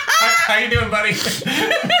 How you doing, buddy?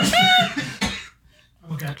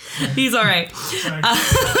 Okay. He's all right.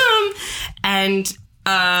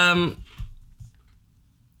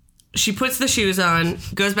 She puts the shoes on,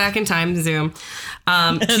 goes back in time, zoom,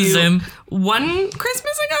 to Zoom. one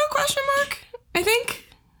Christmas ago, question mark, I think.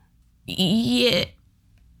 Yeah.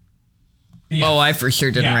 Oh, I for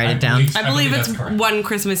sure didn't write it down. I believe it's one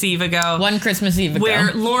Christmas Eve ago. One Christmas Eve ago.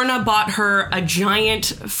 Where Lorna bought her a giant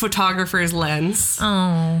photographer's lens.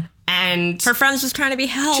 Oh. And her friend's just trying to be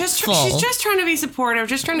helpful. She's just trying to be supportive,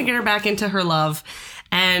 just trying to get her back into her love.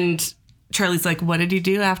 And Charlie's like, what did you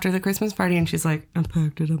do after the Christmas party? And she's like, I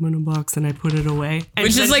packed it up in a box and I put it away. And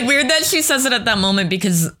which is like weird that she says it at that moment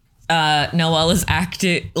because Noelle is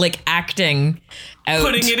acting out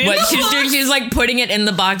putting it in what the she's box. doing. She's like putting it in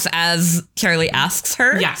the box as Charlie asks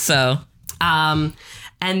her. Yeah. So, and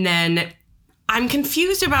then I'm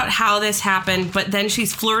confused about how this happened, but then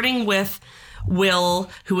she's flirting with Will,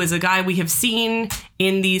 who is a guy we have seen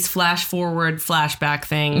in these flash forward flashback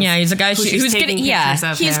things. Yeah, he's a guy who's getting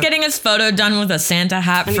he's getting his photo done with a Santa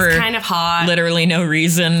hat and for he's kind of hot, literally no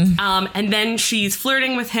reason. And then she's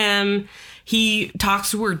flirting with him. He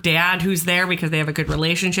talks to her dad, who's there because they have a good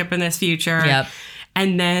relationship in this future. Yep.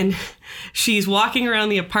 And then she's walking around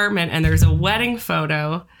the apartment, and there's a wedding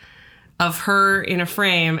photo of her in a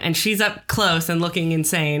frame, and she's up close and looking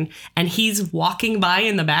insane, and he's walking by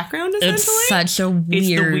in the background, essentially. It's such a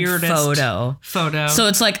weird photo. So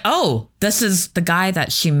it's like, oh, this is the guy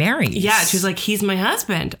that she marries. Yeah, she's like, he's my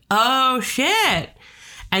husband. Oh, shit.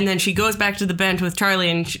 And then she goes back to the bench with Charlie,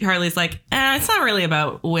 and Charlie's like, it's not really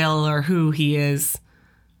about Will or who he is.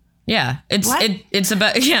 Yeah, it's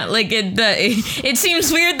about it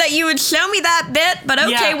seems weird that you would show me that bit, but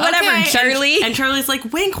okay, whatever, Charlie. And Charlie's like,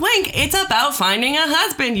 wink, wink. It's about finding a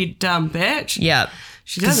husband, you dumb bitch. Yeah,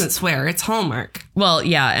 she doesn't swear. It's Hallmark. Well,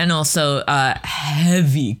 yeah, and also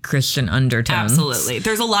heavy Christian undertones. Absolutely.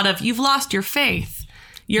 There's a lot of you've lost your faith.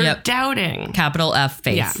 You're doubting. Capital F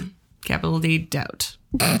faith. Yeah. Capital D doubt.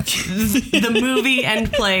 The movie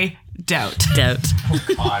and play. Doubt. Oh,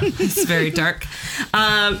 God. It's very dark.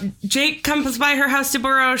 Jake comes by her house to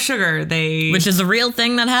borrow sugar. Which is a real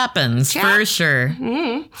thing that happens, for sure.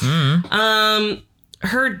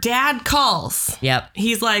 Her dad calls. Yep.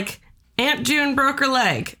 He's like, Aunt June broke her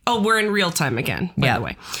leg. Oh, we're in real time again, by the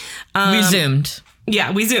way. We zoomed.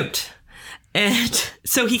 Yeah, we zoomed. And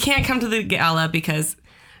so he can't come to the gala because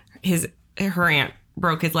her aunt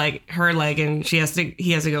broke her leg, and he has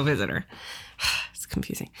to go visit her.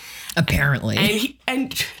 Confusing. Apparently.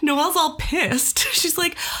 And Noelle's all pissed. She's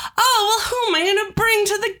like, oh, well, who am I going to bring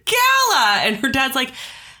to the gala? And her dad's like,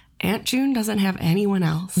 Aunt June doesn't have anyone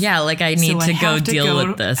else. Yeah, like I need to go deal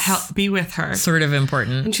with this. Be with her. Sort of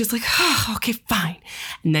important. And she's like, oh, okay, fine.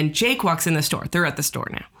 And then Jake walks in the store. They're at the store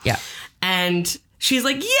now. Yeah. And she's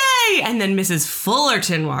like, yay! And then Mrs.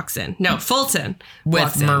 Fullerton walks in. No, Fulton.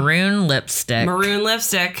 With maroon lipstick. Maroon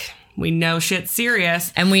lipstick. We know shit's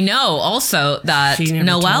serious. And we know also that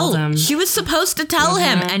Noelle, she was supposed to tell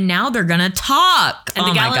him, and now they're going to talk. And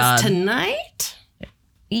the gala's tonight?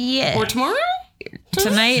 Yeah. Or tomorrow?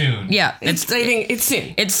 Tonight? Soon. Yeah. I think it's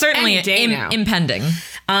soon. It's certainly impending.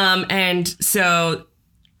 And so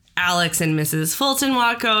Alex and Mrs. Fulton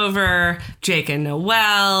walk over. Jake and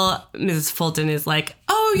Noelle. Mrs. Fulton is like,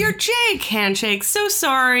 oh, you're Jake. Handshake. So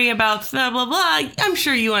sorry about blah, blah, blah. I'm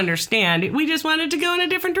sure you understand. We just wanted to go in a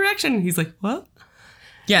different direction. He's like, what?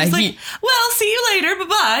 Yeah. He's like, well, see you later.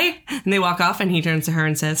 Bye-bye. And they walk off and he turns to her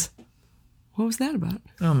and says, what was that about?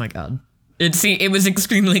 Oh, my God. It was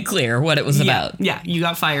extremely clear what it was about. Yeah, you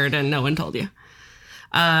got fired and no one told you.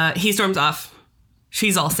 He storms off.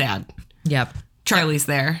 She's all sad. Yep. Charlie's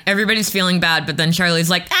there. Everybody's feeling bad, but then Charlie's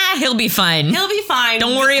like, he'll be fine. He'll be fine.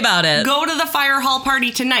 Don't worry about it. Go to the fire hall party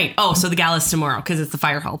tonight. Oh, so the gala's tomorrow because it's the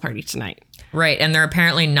fire hall party tonight. Right, and they're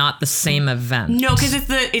apparently not the same event. No, because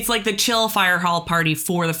it's like the chill fire hall party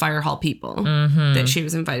for the fire hall people that she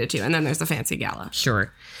was invited to. And then there's the fancy gala.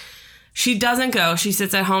 Sure. She doesn't go. She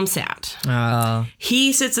sits at home sad.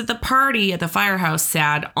 He sits at the party at the firehouse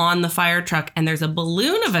sad on the fire truck, and there's a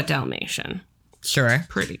balloon of a Dalmatian. Sure.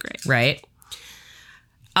 Pretty great. Right.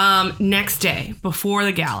 Next day, before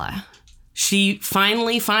the gala, she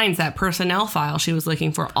finally finds that personnel file she was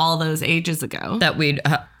looking for all those ages ago. That we'd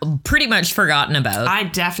pretty much forgotten about. I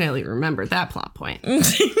definitely remembered that plot point.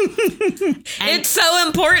 It's so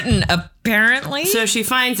important, apparently. So she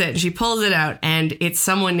finds it, she pulls it out, and it's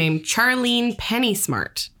someone named Charlene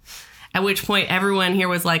Pennysmart. At which point everyone here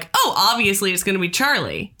was like, oh, obviously it's going to be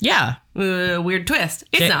Charlie. Yeah. Weird twist.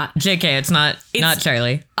 It's not. JK, it's not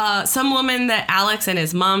Charlie. Some woman that Alex and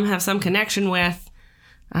his mom have some connection with.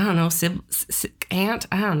 I don't know, aunt?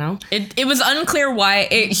 I don't know. It was unclear why.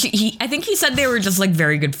 I think he said they were just like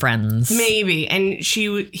very good friends. Maybe. And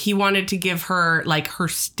he wanted to give her like her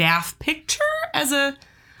staff picture as a...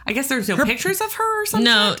 I guess there's no pictures of her or something.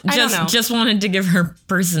 No, just wanted to give her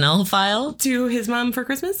personnel file to his mom for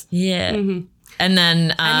Christmas. Yeah, and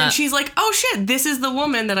then she's like, "Oh shit, this is the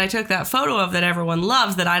woman that I took that photo of that everyone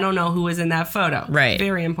loves. That I don't know who was in that photo." Right,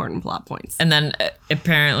 very important plot points. And then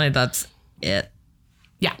apparently that's it.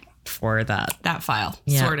 Yeah, for that file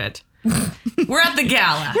sorted. We're at the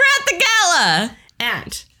gala.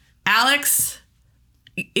 And Alex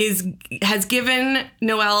has given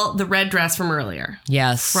Noelle the red dress from earlier.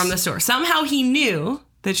 Yes. From the store. Somehow he knew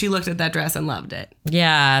that she looked at that dress and loved it.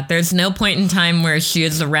 Yeah. There's no point in time where she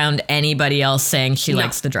is around anybody else saying she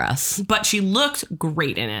likes the dress. But she looked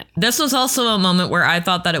great in it. This was also a moment where I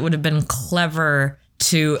thought that it would have been clever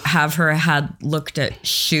to have her had looked at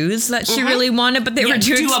shoes that she really wanted, but they were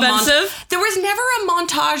too expensive. There was never a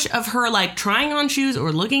montage of her like trying on shoes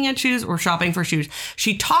or looking at shoes or shopping for shoes.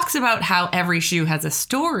 She talks about how every shoe has a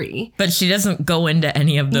story. But she doesn't go into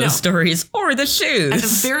any of those stories or the shoes. At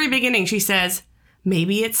the very beginning, she says,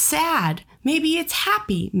 maybe it's sad. Maybe it's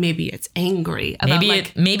happy. Maybe it's angry. About,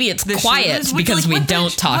 maybe it's quiet shoes, because we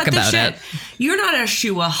don't talk about it. You're not a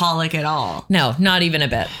shoeaholic at all. No, not even a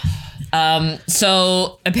bit.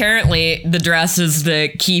 So apparently the dress is the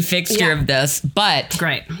key fixture of this, but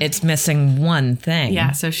it's missing one thing.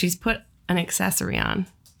 Yeah, so she's put an accessory on.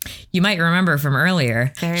 You might remember from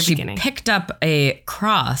earlier, she beginning. picked up a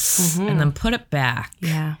cross and then put it back.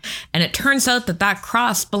 Yeah. And it turns out that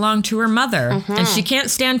cross belonged to her mother. And she can't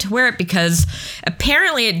stand to wear it because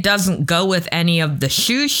apparently it doesn't go with any of the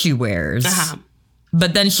shoes she wears.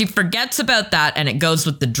 But then she forgets about that and it goes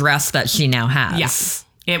with the dress that she now has. Yes.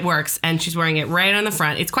 It works, and she's wearing it right on the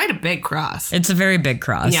front. It's quite a big cross. It's a very big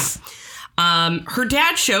cross. Yeah. Her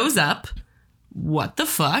dad shows up. What the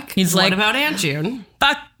fuck? He's like, what about Aunt June?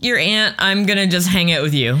 Fuck your aunt. I'm going to just hang out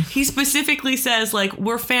with you. He specifically says, like,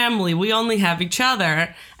 we're family. We only have each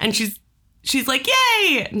other. And she's like,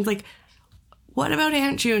 yay! And it's like, what about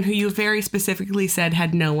Aunt June, who you very specifically said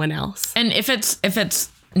had no one else? And if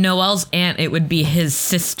it's Noelle's aunt, it would be his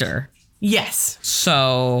sister. Yes.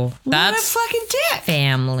 So that's what a fucking dick.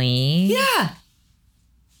 Family. Yeah.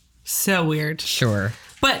 So weird. Sure.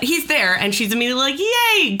 But he's there, and she's immediately like,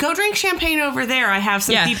 yay, go drink champagne over there. I have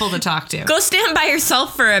some people to talk to. Go stand by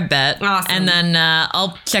yourself for a bit. Awesome. And then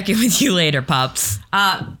I'll check in with you later, Pops.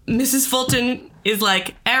 Mrs. Fulton is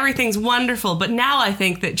like, everything's wonderful, but now I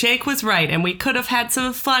think that Jake was right, and we could have had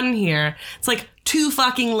some fun here. It's like, too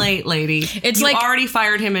fucking late, lady. It's you like already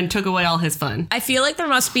fired him and took away all his fun. I feel like there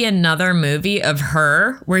must be another movie of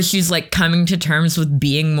her where she's like coming to terms with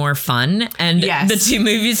being more fun. And the two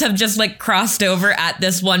movies have just like crossed over at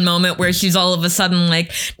this one moment where she's all of a sudden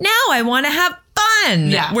like, now I want to have again.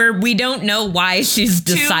 Yeah. Where we don't know why she's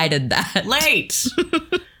decided that. Late.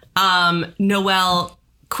 Noelle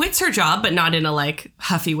quits her job, but not in a like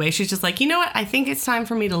huffy way. She's just like, you know what? I think it's time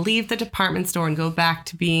for me to leave the department store and go back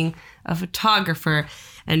to being a photographer.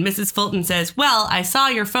 And Mrs. Fulton says, well, I saw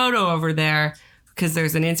your photo over there because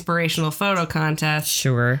there's an inspirational photo contest.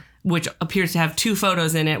 Sure. Which appears to have 2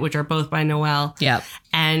 photos in it, which are both by Noelle. Yep.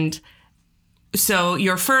 And so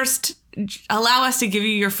allow us to give you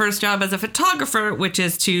your first job as a photographer, which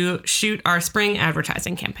is to shoot our spring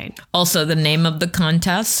advertising campaign. Also, the name of the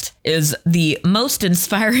contest is the Most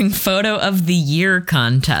Inspiring Photo of the Year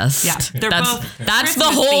contest. Yeah, that's the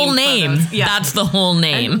whole name. Yeah. That's the whole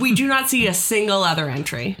name. And we do not see a single other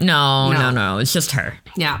entry. No. It's just her.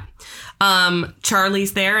 Yeah.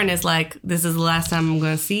 Charlie's there and is like, this is the last time I'm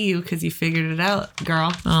going to see you because you figured it out,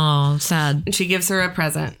 girl. Oh, sad. And she gives her a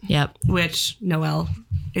present. Yep. Which Noelle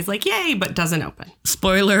is like, yay, but doesn't open.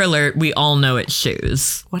 Spoiler alert, we all know it's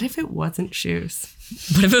shoes. What if it wasn't shoes?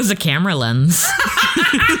 What if it was a camera lens?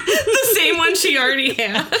 The same one she already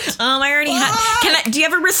had. I already had. Do you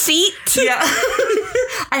have a receipt? Yeah.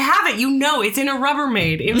 I have it. You know, it's in a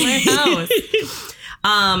Rubbermaid in my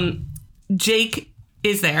house. Jake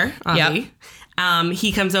is there, Avi. Yep.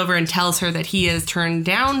 He comes over and tells her that he has turned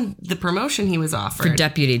down the promotion he was offered. For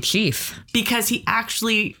deputy chief. Because he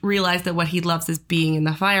actually realized that what he loves is being in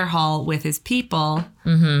the fire hall with his people.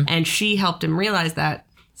 Mm-hmm. And she helped him realize that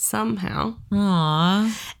somehow.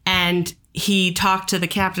 Aww. And he talked to the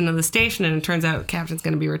captain of the station, and it turns out the captain's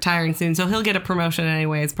going to be retiring soon. So he'll get a promotion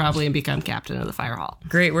anyways, probably, and become captain of the fire hall.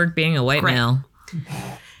 Great work being a white male.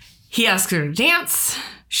 He asks her to dance.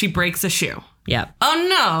 She breaks a shoe. Yep. Oh,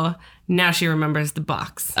 no. Now she remembers the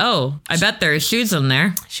box. Oh, I bet there are shoes in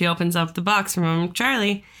there. She opens up the box from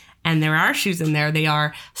Charlie, and there are shoes in there. They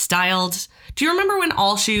are styled. Do you remember when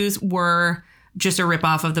all shoes were just a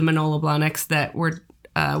ripoff of the Manolo Blahniks that were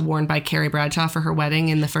worn by Carrie Bradshaw for her wedding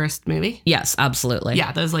in the first movie? Yes, absolutely.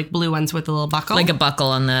 Yeah, those like blue ones with the little buckle. Like a buckle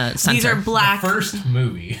on the center. These are black. The first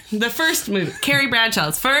movie. The first movie. Carrie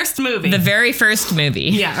Bradshaw's first movie. The very first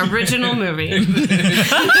movie. Yeah, original movie.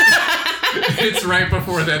 It's right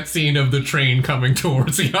before that scene of the train coming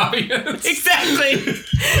towards the audience. Exactly.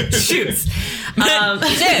 Shoes.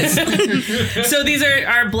 It is. So these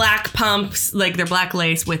are black pumps, like they're black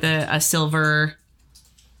lace with a silver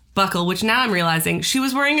buckle, which now I'm realizing she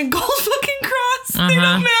was wearing a gold fucking cross. They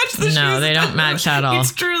don't match the shoes. No, they don't match at all.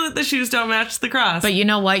 It's true that the shoes don't match the cross. But you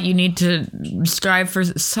know what? You need to strive for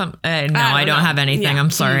some... I don't have anything. Yeah. I'm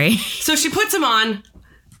sorry. So she puts them on.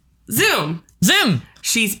 Zoom.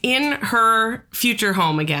 She's in her future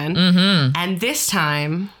home again. Mm-hmm. And this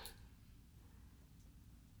time,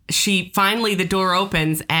 the door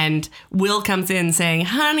opens and Will comes in saying,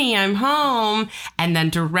 honey, I'm home. And then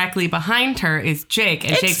directly behind her is Jake.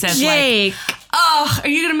 And Jake says, like, oh, are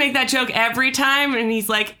you going to make that joke every time? And he's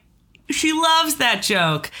like, she loves that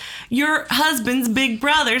joke. Your husband's big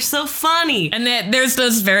brother's so funny. And there's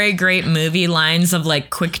those very great movie lines of like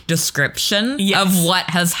quick description of what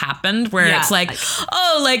has happened where it's like,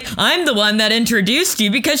 oh, like I'm the one that introduced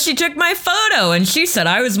you because she took my photo and she said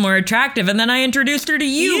I was more attractive and then I introduced her to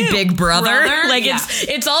you big brother. Like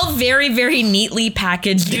it's all very, very neatly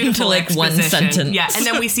packaged into like one sentence. Yeah. And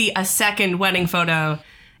then we see a second wedding photo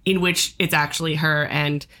in which it's actually her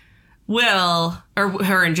and Will, or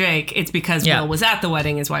her and Jake. It's because Will was at the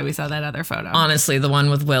wedding is why we saw that other photo. Honestly, the one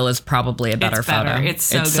with Will is probably a better photo. It's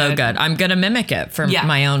so good. I'm going to mimic it for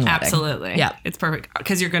my own wedding. Absolutely. Yeah. It's perfect.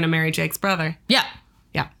 Because you're going to marry Jake's brother. Yeah.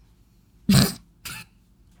 Yeah.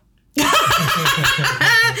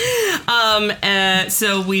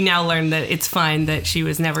 So we now learn that it's fine that she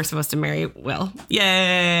was never supposed to marry Will.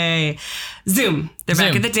 Yay. Zoom. They're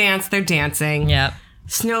back at the dance. They're dancing. Yep.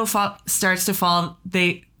 Snow starts to fall.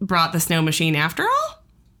 They brought the snow machine after all?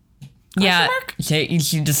 Yeah. She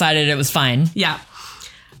decided it was fine. Yeah.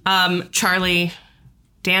 Charlie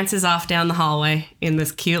dances off down the hallway in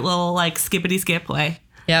this cute little like skippity skip way.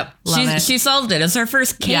 Yep. She solved it. It's her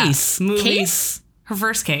first case. Yeah. Case? Her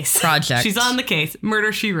first case. Project. She's on the case.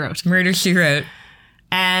 Murder, She Wrote. Murder, She Wrote.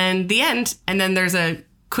 And the end. And then there's a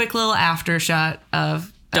quick little after shot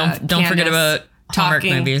of Don't forget about Hallmark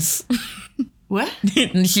movies. What?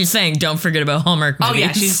 She's saying, don't forget about Hallmark movies. Oh,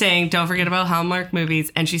 yeah. She's saying, don't forget about Hallmark movies.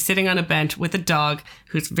 And she's sitting on a bench with a dog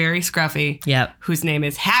who's very scruffy. Yep. Whose name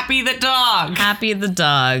is Happy the Dog. Happy the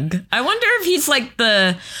Dog. I wonder if he's like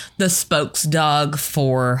the spokes dog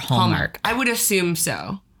for Hallmark. I would assume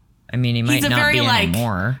so. I mean, he might not be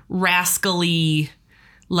anymore. Rascally,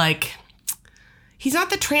 like, he's not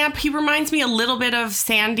the tramp. He reminds me a little bit of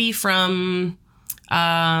Sandy from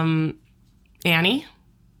Annie.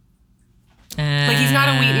 Like, he's not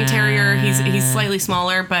a Wheaten Terrier. He's slightly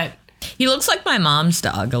smaller, but... He looks like my mom's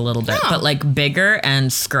dog a little bit, but like bigger and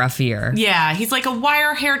scruffier. Yeah, he's like a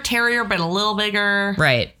wire hair terrier, but a little bigger.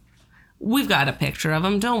 Right. We've got a picture of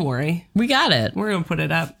him. Don't worry. We got it. We're going to put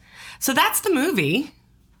it up. So that's the movie.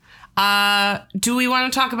 Do we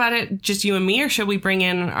want to talk about it, just you and me, or should we bring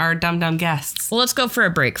in our dumb guests? Well, let's go for a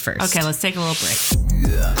break first. Okay, let's take a little break.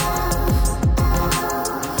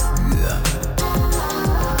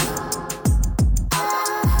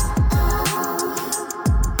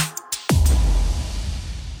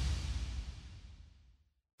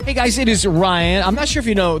 Hey guys, it is Ryan. I'm not sure if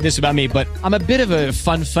you know this about me, but I'm a bit of a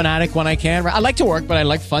fun fanatic when I can. I like to work, but I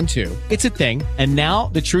like fun too. It's a thing. And now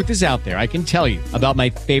the truth is out there. I can tell you about my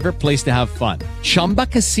favorite place to have fun. Chumba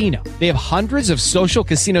Casino. They have hundreds of social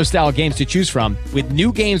casino style games to choose from with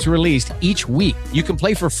new games released each week. You can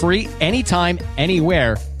play for free anytime,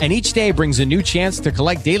 anywhere. And each day brings a new chance to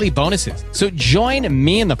collect daily bonuses. So join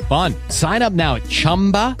me in the fun. Sign up now at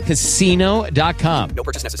ChumbaCasino.com. No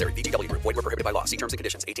purchase necessary. VGW Group. Void where prohibited by law. See terms and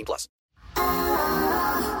conditions. 18+.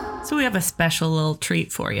 So we have a special little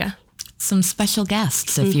treat for you. Some special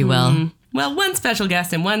guests, if you will. Well, one special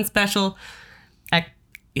guest and one special...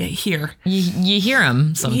 here. You hear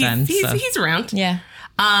him sometimes. He's around. Yeah.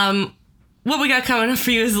 What we got coming up for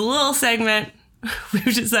you is a little segment we've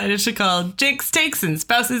decided to call Jake's Takes and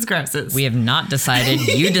Spouse's Grouses. We have not decided.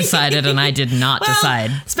 You decided and I did not decide.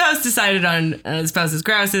 Spouse decided on Spouse's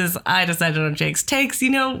Grouses. I decided on Jake's Takes. You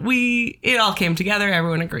know, it all came together.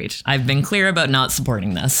 Everyone agreed. I've been clear about not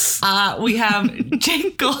supporting this. We have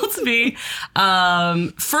Jake Goldsby,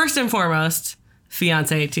 first and foremost,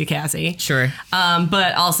 fiance to Cassie. Sure.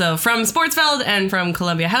 But also from Sportsfeld and from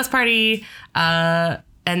Columbia House Party.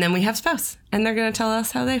 And then we have Spouse, and they're going to tell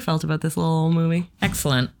us how they felt about this little movie.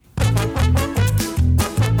 Excellent.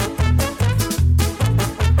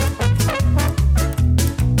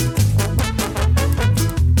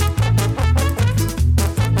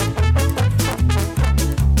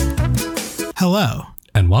 Hello.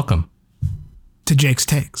 And welcome to Jake's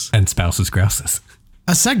Takes and Spouse's Grouses,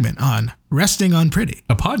 a segment on Resting on Pretty,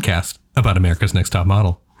 a podcast about America's Next Top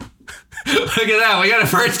Model. Look at that. We got a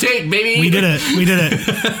first take, baby. We did it.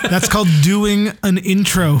 That's called doing an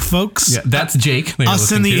intro, folks. Yeah, that's Jake.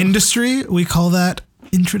 Us in the industry, we call that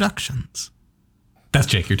introductions. That's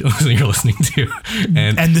Jake you're listening to.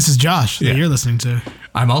 And this is Josh that you're listening to.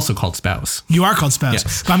 I'm also called Spouse. You are called Spouse.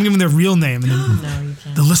 Yes. But I'm giving their real name. And then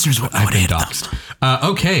the listeners won't know what it is.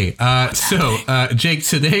 Okay. So, Jake,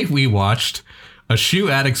 today we watched A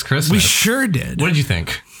Shoe Addict's Christmas. We sure did. What did you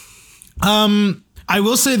think? I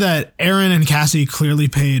will say that Aaron and Cassie clearly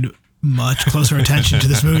paid much closer attention to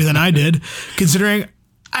this movie than I did, considering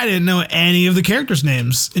I didn't know any of the characters'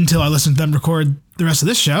 names until I listened to them record the rest of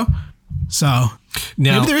this show. So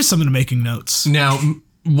maybe there is something to making notes. Now,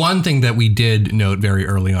 one thing that we did note very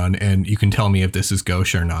early on, and you can tell me if this is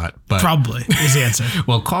gauche or not, but probably is the answer.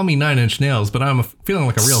 Well, call me 9 Inch Nails, but I'm feeling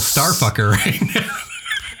like a real starfucker right now.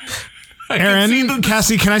 Aaron,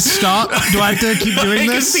 Cassie, can I stop? Do I have to keep doing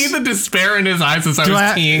this? I can see the despair in his eyes as I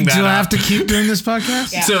was teeing that up. Do I have to keep doing this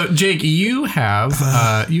podcast? Yeah. So, Jake, you have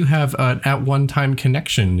an at one time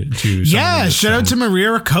connection to shout out to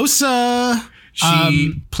Maria Ricosa.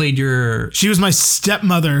 She played She was my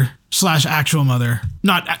stepmother / actual mother.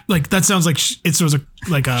 Not like that sounds like it was a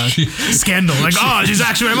scandal. Like, she's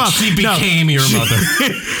actually my mom. She became your mother.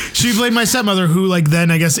 She played my stepmother, who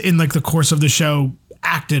then I guess in the course of the show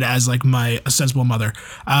acted as my ostensible mother,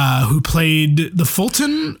 who played the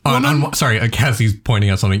Fulton woman. Sorry, Cassie's pointing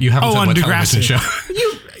out something. You haven't said what television show.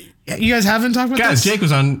 You guys haven't talked about this? Jake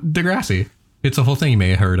was on Degrassi. It's a whole thing you may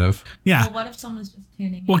have heard of. Yeah. Well, what if someone's just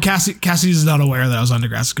tuning in? Well, Cassie's not aware that I was on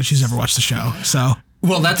Degrassi because she's never watched the show. So.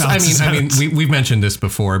 Well, we've mentioned this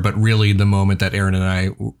before, but really the moment that Aaron and I,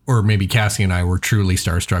 or maybe Cassie and I, were truly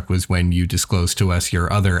starstruck was when you disclosed to us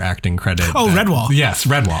your other acting credit. Oh, Redwall. Yes,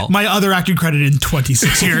 Redwall. My other acting credit in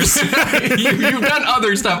 26 years. You've done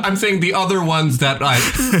other stuff. I'm saying the other ones that I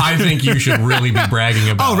think you should really be bragging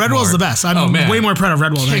about. Oh, Redwall's the best. I'm way more proud of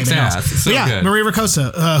Redwall than anything else. So good. Maria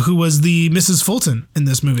Ricosa, who was the Mrs. Fulton in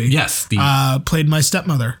this movie. Yes. Played my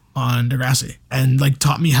stepmother on Degrassi and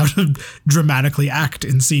taught me how to dramatically act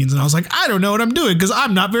in scenes. And I was like, I don't know what I'm doing because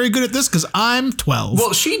I'm not very good at this because I'm 12.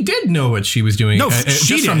 Well, she did know what she was doing. No,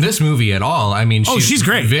 she did. From this movie at all. I mean, she's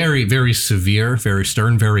great. Very, very severe, very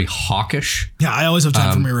stern, very hawkish. Yeah, I always have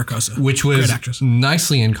time for Maria Ricosa. Which was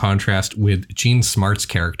nicely in contrast with Jean Smart's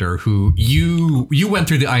character, who you went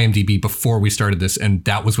through the IMDb before we started this, and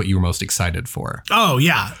that was what you were most excited for. Oh,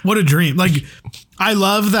 yeah. What a dream. I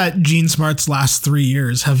love that Jean Smart's last 3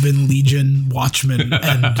 years have Urban Legion, Watchmen,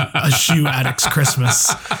 and a Shoe Addict's Christmas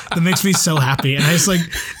that makes me so happy. And I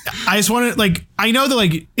just want to, like, I know that,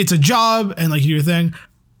 like, it's a job and, like, you do your thing.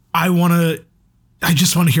 I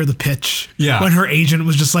just want to hear the pitch. Yeah. When her agent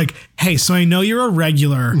was just like, hey, so I know you're a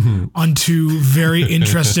regular on 2 very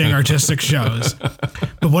interesting artistic shows,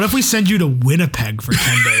 but what if we send you to Winnipeg for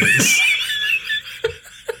 10 days?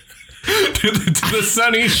 to the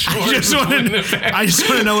sunny shores of Winnipeg. I just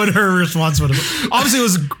want to know what her response would have been. Obviously, it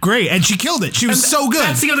was great, and she killed it. She was so good.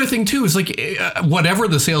 That's the other thing, too, is like, whatever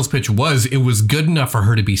the sales pitch was, it was good enough for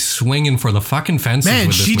her to be swinging for the fucking fences. Man,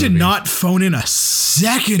 with this she did movie. not phone in a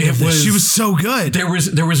second of this. She was so good.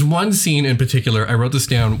 There was one scene in particular, I wrote this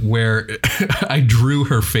down, where I drew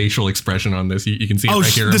her facial expression on this. You can see it right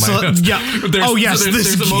here. This in my notes.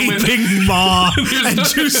 This gaping maw and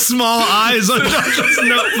 2 small eyes on Josh's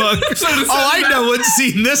notebook. I know what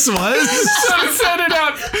scene this was. So to set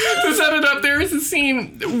it up, there is a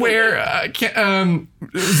scene where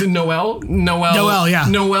is it Noelle? Noelle, yeah.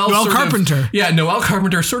 Noelle Carpenter. Noelle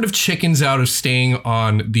Carpenter sort of chickens out of staying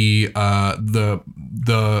on the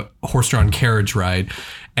horse-drawn carriage ride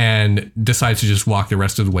and decides to just walk the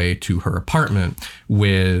rest of the way to her apartment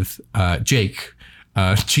with Jake.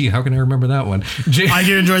 How can I remember that one? Jake. I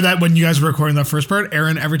did enjoy that when you guys were recording that first part.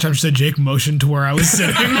 Aaron, every time she said Jake, motioned to where I was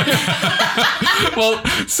sitting. Well,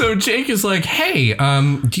 so Jake is like, hey,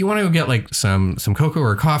 do you want to go get like some cocoa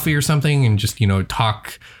or coffee or something and just,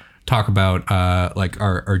 talk about like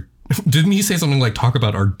our didn't he say something like talk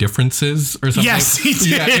about our differences or something? Yes, he did.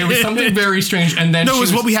 Yeah, it was something very strange. And then it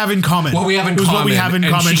was what we have in common. What we have in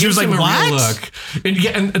common. She was like, what? Look.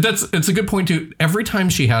 And it's a good point too. Every time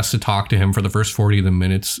she has to talk to him for the first 40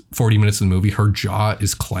 minutes of the movie, her jaw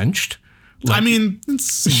is clenched. Like, I mean,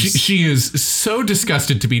 she is so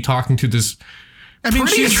disgusted to be talking to this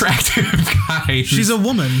pretty attractive guy. She's a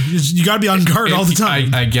woman. You got to be on guard all the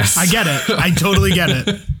time. I guess. I get it. I totally get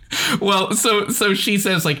it. Well, so she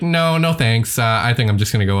says like, no thanks. I think I'm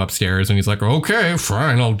just gonna go upstairs. And he's like, okay,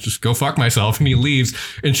 fine. I'll just go fuck myself. And he leaves.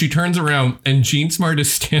 And she turns around, and Jean Smart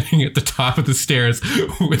is standing at the top of the stairs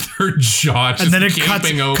with her jaw just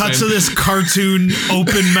gaping open. Cuts to this cartoon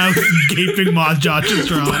open mouth gaping maw Josh is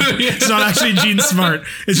drawn. Yeah. It's not actually Jean Smart.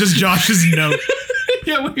 It's just Josh's note.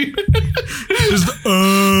 Yeah,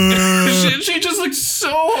 she just looks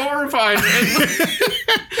so horrified.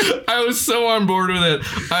 I was so on board with it.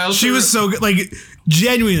 She was so good, like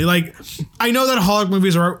genuinely. Like, I know that Hallmark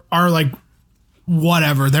movies are like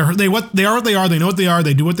whatever. They are what they are. They know what they are.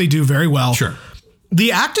 They do what they do very well. Sure.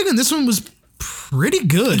 The acting in this one was pretty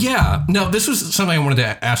good. Yeah. No, this was something I wanted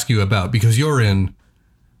to ask you about because you're in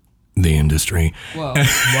the industry. Whoa.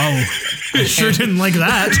 I sure didn't like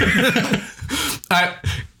that.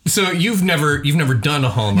 So you've never done a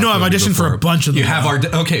Hallmark. No, I've auditioned for a bunch of them. You have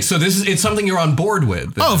okay. So it's something you're on board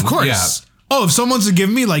with. Then. Oh, of course. Yeah. Oh, if someone's to give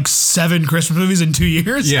me like 7 Christmas movies in 2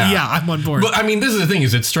 years, yeah, I'm on board. But I mean, this is the thing: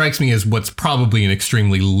 is it strikes me as what's probably an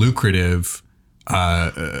extremely lucrative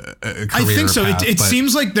career. I think so. It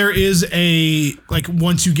seems like there is a like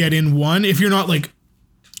once you get in one, if you're not like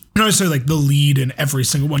not necessarily like the lead in every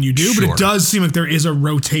single one you do, but it does seem like there is a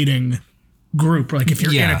rotating group. Like if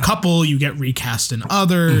you're in a couple, you get recast in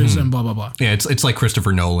others and blah blah blah. Yeah, it's like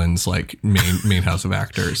Christopher Nolan's like main house of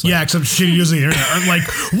actors. Like, yeah, except shit using the internet. I'm like,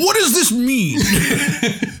 what does this mean?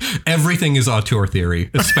 Everything is auteur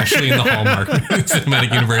theory, especially in the Hallmark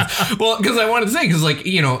cinematic universe. Well, because I wanted to say, because like,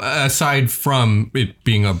 aside from it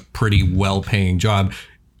being a pretty well-paying job,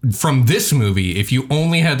 from this movie, if you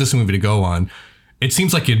only had this movie to go on, it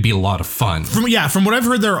seems like it'd be a lot of fun. From what I've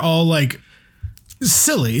heard, they're all like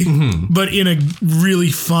silly, but in a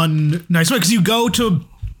really fun, nice way. Because you go to,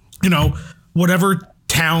 whatever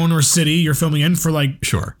town or city you're filming in for like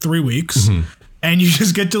 3 weeks, and you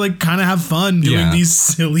just get to like kind of have fun doing these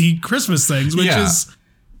silly Christmas things, which is,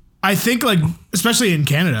 I think, like especially in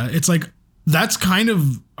Canada, it's like that's kind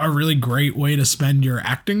of a really great way to spend your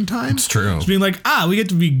acting time. It's true. Just being like, we get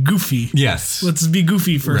to be goofy. Yes, let's be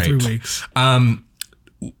goofy for 3 weeks.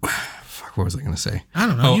 What was I going to say? I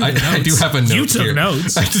don't know. I do have a note. You took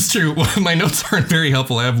notes. It's true. Well, my notes aren't very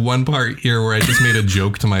helpful. I have one part here where I just made a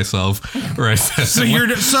joke to myself where I said, So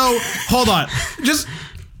hold on. Just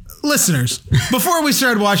listeners, before we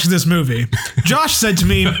started watching this movie, Josh said to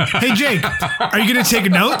me, hey Jake, are you going to take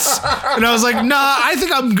notes? And I was like, nah, I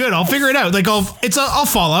think I'm good. I'll figure it out. Like I'll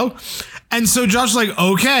follow. And so Josh's like,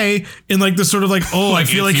 okay, in like this sort of like, I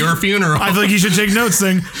feel like your funeral. I feel like you should take notes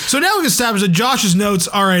thing. So now we've established that Josh's notes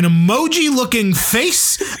are an emoji-looking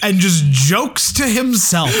face and just jokes to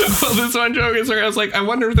himself. Well, this one joke is where I was like, I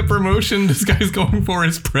wonder if the promotion this guy's going for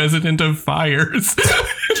is President of Fires.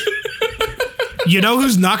 You know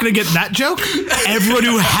who's not going to get that joke? Everyone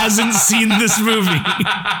who hasn't seen this movie.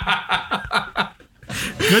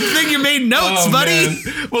 Good thing you made notes, buddy.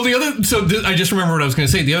 Man. Well, I just remember what I was going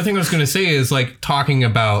to say. The other thing I was going to say is like talking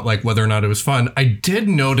about like whether or not it was fun. I did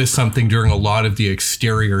notice something during a lot of the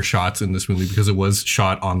exterior shots in this movie because it was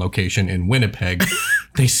shot on location in Winnipeg.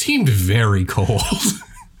 They seemed very cold.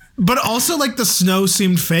 But also, like, the snow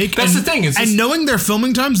seemed fake. That's the thing. And knowing their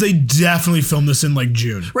filming times, they definitely filmed this in, like,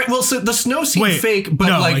 June. Right. Well, so the snow seemed fake,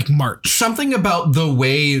 but, like March. Something about the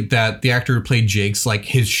way that the actor who played Jake's, like,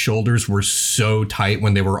 his shoulders were so tight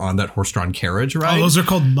when they were on that horse-drawn carriage ride. Oh, those are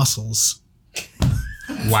called muscles.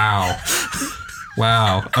 Wow.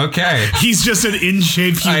 Wow. Okay. He's just an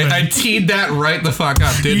in-shape human. I teed that right the fuck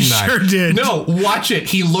up, didn't I? You sure did. No, watch it.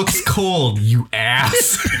 He looks cold, you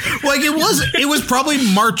ass. Like, it was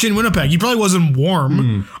probably March in Winnipeg. He probably wasn't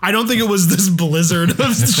warm. I don't think it was this blizzard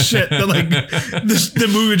of shit that, like, the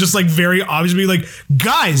movie just, like, very obviously like,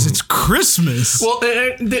 guys, it's Christmas. Well,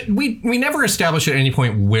 we never established at any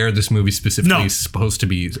point where this movie specifically is supposed to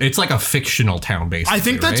be. It's like a fictional town, basically. I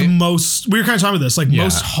think that's right? we were kind of talking about this. Like,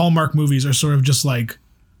 most Hallmark movies are sort of just like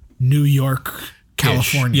New York,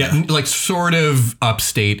 California. Yeah, like sort of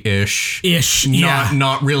upstate-ish.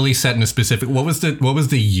 Not really set in a specific. What was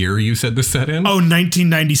the year you said this set in? Oh,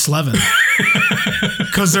 1997.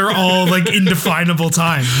 Because they're all like indefinable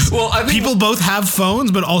times. Well, I think people both have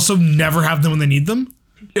phones, but also never have them when they need them.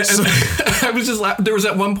 Yeah, so. I was just there was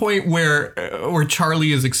at one point where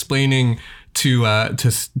Charlie is explaining to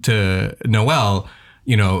Noelle,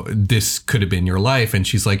 you know, this could have been your life. And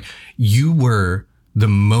she's like, you were the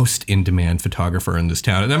most in-demand photographer in this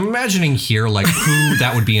town. And I'm imagining here, like, who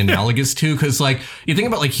that would be analogous to. Because, like, you think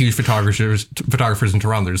about, like, huge photographers in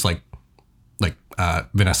Toronto, there's, like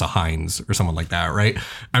Vanessa Hines or someone like that, right?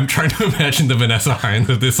 I'm trying to imagine the Vanessa Hines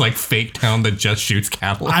of this, like, fake town that just shoots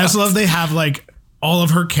catalogs. I also love they have, like, all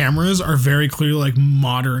of her cameras are very clearly like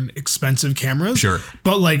modern, expensive cameras. Sure.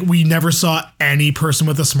 But like we never saw any person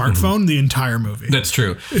with a smartphone the entire movie. That's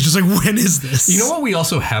true. It's just like, when is this? You know what we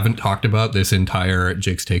also haven't talked about this entire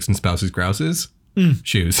Jake's Takes and Spouses Grouses?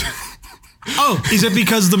 Shoes. Oh, is it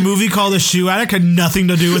because the movie called The Shoe Addict had nothing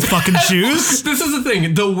to do with fucking shoes? This is the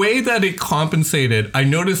thing. The way that it compensated, I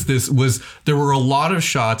noticed this was there were a lot of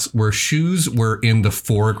shots where shoes were in the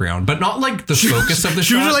foreground, but not like the focus of the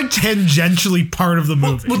shot. Shoes are like tangentially part of the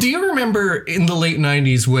movie. Well, do you remember in the late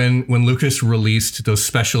 90s when Lucas released those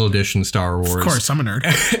special edition Star Wars? Of course, I'm a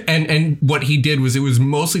nerd. And what he did was it was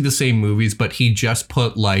mostly the same movies, but he just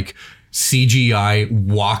put like CGI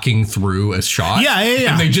walking through a shot. Yeah.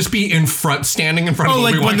 And they just be standing in front of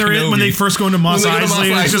like when they first go into Mos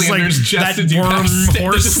Eisley, it's just like that worm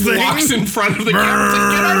horse thing walks in front of the camera.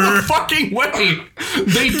 Like, get out of the fucking way.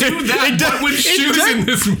 They do that but with shoes in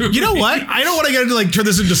this movie. You know what? I don't want to get into like turn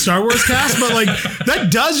this into Star Wars cast, but like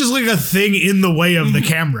that does just look like a thing in the way of the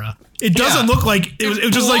camera. It doesn't look like it was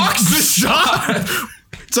just like the shot.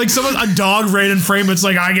 It's like a dog ran in frame. It's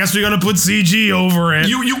like, I guess we gotta put CG over it.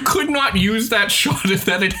 You could not use that shot if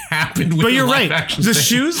that had happened with But you're right. The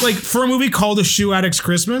shoes, like for a movie called The Shoe Addict's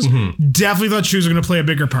Christmas, definitely thought shoes were gonna play a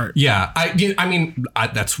bigger part. Yeah, I mean,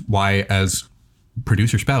 that's why as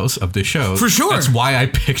producer spouse of this show, for sure, that's why I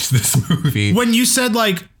picked this movie. When you said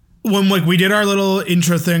when we did our little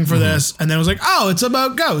intro thing for this, and then it was like, oh, it's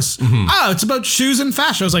about ghosts. Oh, it's about shoes and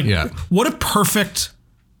fashion. I was like, what a perfect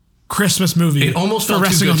Christmas movie. It almost felt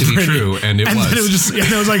too good to be true, and it was. Then it was just, and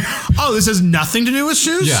I was like, oh, this has nothing to do with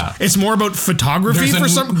shoes? Yeah. It's more about photography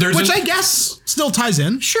which I guess still ties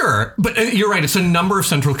in. Sure, but you're right. It's a number of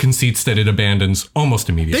central conceits that it abandons almost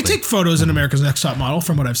immediately. They take photos in America's Next Top Model,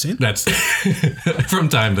 from what I've seen. That's from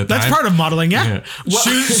time to time. That's part of modeling, yeah. Well,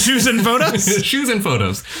 shoes and photos? Shoes and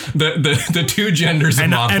photos. The two genders of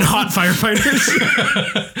modeling. And hot firefighters.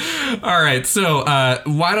 All right, so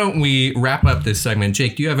why don't we wrap up this segment?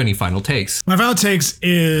 Jake, do you have any final takes? My final takes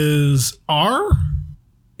is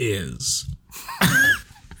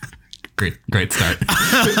Great start.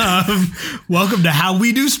 Welcome to How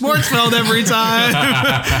We Do Sports Felt every time.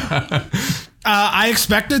 I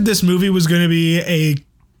expected this movie was going to be a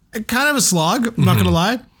kind of a slog. I'm not going to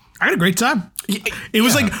lie. I had a great time. It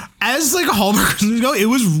was like, as like a Hallmark movies go, it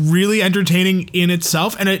was really entertaining in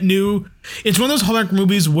itself. And it's one of those Hallmark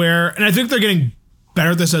movies where, and I think they're getting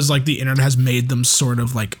better at this as like the internet has made them sort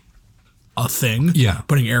of like a thing. Yeah.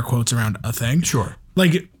 Putting air quotes around a thing. Sure.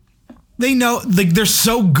 Like, they know, like, they're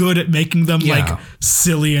so good at making them like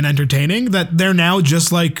silly and entertaining that they're now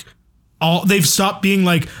just like they've stopped being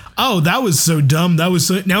like, oh, that was so dumb. Now it's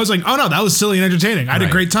like, oh no, that was silly and entertaining. I had a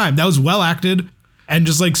great time. That was well acted. And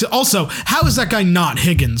just like, also, how is that guy not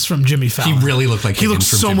Higgins from Jimmy Fallon? He really looked like Higgins.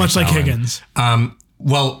 He looked so much like Higgins.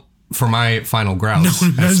 Well, for my final grouse,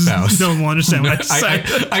 no one will understand what I say.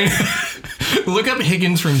 I look up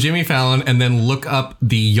Higgins from Jimmy Fallon and then look up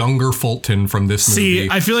the younger Fulton from this movie. See,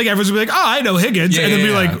 I feel like everyone's gonna be like, oh, I know Higgins. And then be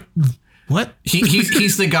like, what?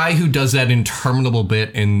 He's the guy who does that interminable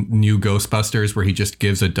bit in New Ghostbusters where he just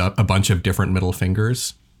gives a bunch of different middle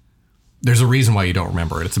fingers. There's a reason why you don't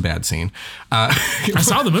remember it. It's a bad scene. I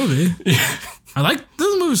saw the movie. I like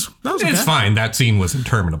those movies. That was It's fine. That scene was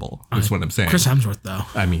interminable. That's what I'm saying. Chris Hemsworth, though.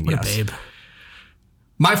 I mean, what yes. a babe.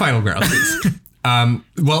 My final grouse is,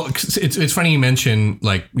 well, it's funny you mention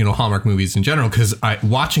Hallmark movies in general, because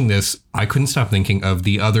watching this, I couldn't stop thinking of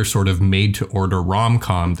the other sort of made-to-order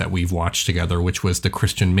rom-com that we've watched together, which was the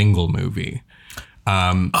Christian Mingle movie.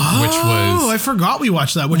 I forgot we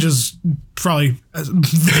watched that, which is probably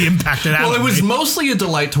the impact it had. Well, it was mostly a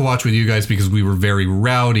delight to watch with you guys because we were very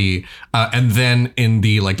rowdy. And then in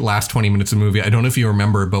the last 20 minutes of the movie, I don't know if you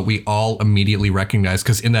remember, but we all immediately recognized,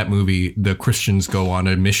 because in that movie, the Christians go on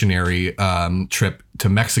a missionary trip to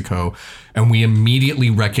Mexico, and we immediately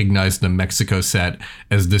recognized the Mexico set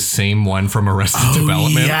as the same one from Arrested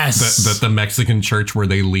Development. Yes. The Mexican church where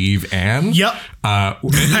they leave Anne. Yep. Not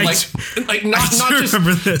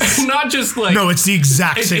just no, it's the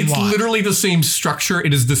exact same It's one. literally the same structure.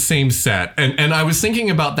 It is the same set. And I was thinking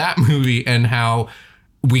about that movie and how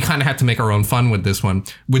we kind of had to make our own fun with this one.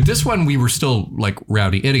 With this one, we were still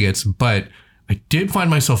rowdy idiots, but I did find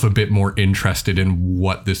myself a bit more interested in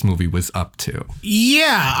what this movie was up to.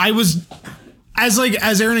 Yeah, I was, as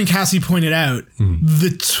Aaron and Cassie pointed out,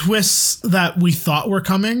 the twists that we thought were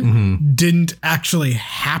coming didn't actually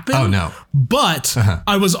happen. Oh, no. But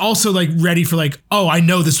I was also ready for I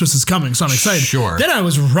know this twist is coming, so I'm excited. Sure. Then I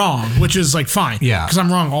was wrong, which is fine. Yeah. Because I'm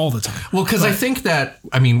wrong all the time. Well, because I think that,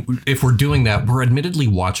 if we're doing that, we're admittedly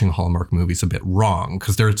watching Hallmark movies a bit wrong,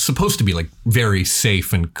 because they're supposed to be very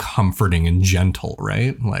safe and comforting and gentle,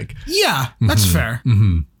 right? Yeah, that's fair.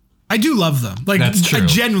 I do love them. That's true.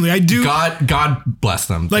 I do. God bless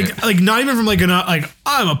them. Not even from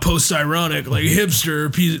I'm a post-ironic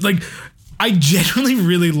hipster piece. I genuinely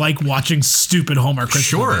really like watching stupid Hallmark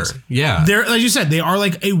Christmas movies. Yeah. They're, like you said, they are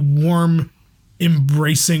a warm,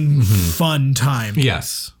 embracing, fun time.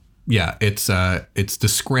 Yes. Yeah. It's the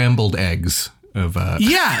scrambled eggs of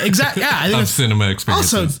exactly. Yeah, I think of cinema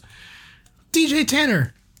experiences. Also, DJ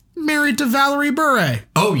Tanner, married to Valerie Bure.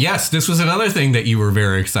 Oh, yes. This was another thing that you were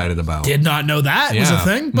very excited about. Did not know that was a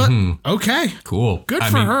thing, but okay. Cool. Good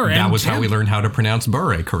for her. That was how we learned how to pronounce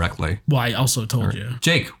Bure correctly. Well, I also told you.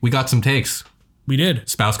 Jake, we got some takes. We did.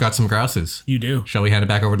 Spouse got some grouses. You do. Shall we hand it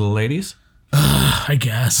back over to the ladies? I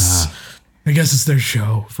guess. I guess it's their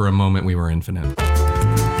show. For a moment, we were infinite.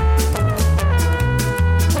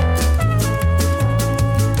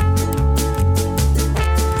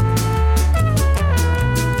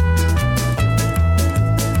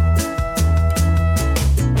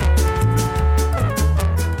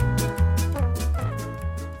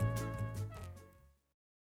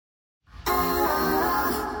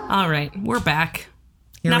 All right, we're back.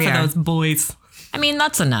 Here Enough we of are. those boys.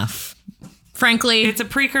 That's enough. Frankly, It's a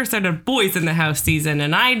precursor to Boys in the House season,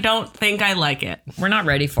 and I don't think I like it. we're not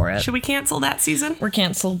ready for it. Should we cancel that season? We're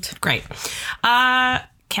canceled. Great.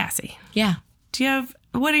 Cassie, Yeah. do you have,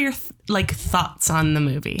 what are your thoughts on the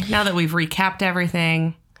movie now that we've recapped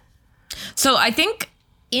everything? So I think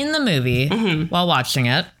in the movie, while watching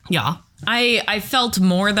it, Yeah. I felt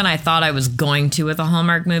more than I thought I was going to with a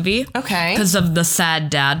Hallmark movie. Okay. Because of the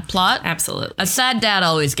sad dad plot. Absolutely. A sad dad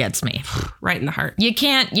always gets me. Right in the heart. You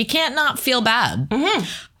can't not feel bad.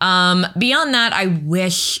 Beyond that, I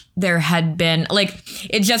wish there had been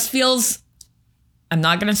it just feels, I'm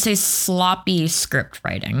not gonna say sloppy script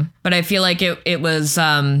writing, but I feel like it was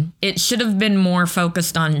it should have been more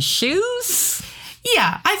focused on shoes.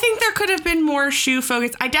 Yeah, I think there could have been more shoe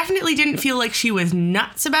focus. I definitely didn't feel like she was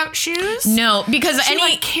nuts about shoes. No, because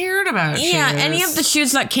She cared about shoes. Yeah, any of the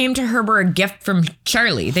shoes that came to her were a gift from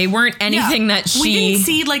Charlie. They weren't anything that she... We didn't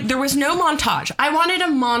see, there was no montage. I wanted a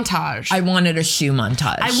montage. I wanted a shoe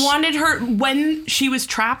montage. I wanted her, when she was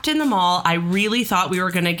trapped in the mall, I really thought we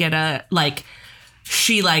were going to get a,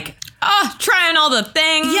 she trying all the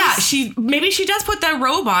things. Yeah, maybe she does put that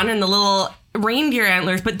robe on and the little reindeer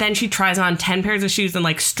antlers, but then she tries on 10 pairs of shoes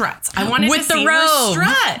and struts. I wanted with to the see robe.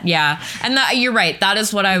 her strut. Yeah, and you're right. That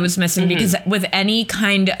is what I was missing because with any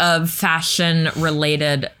kind of fashion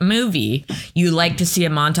related movie, you like to see a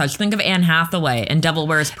montage. Think of Anne Hathaway and Devil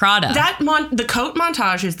Wears Prada. The coat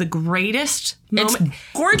montage is the greatest moment. It's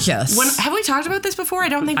gorgeous. Have we talked about this before? I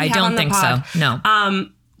don't think we have don't on the think pod. so. No.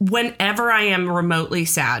 Whenever I am remotely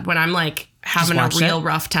sad, when I'm having a watch real it.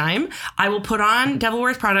 rough time, I will put on Devil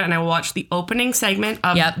Wears Prada and I will watch the opening segment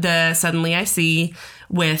of the Suddenly I See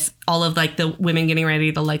with all of like the women getting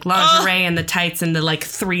ready, the like lingerie and the tights and the like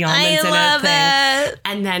 3 almonds in a thing.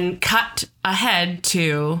 And then cut ahead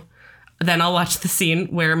to, then I'll watch the scene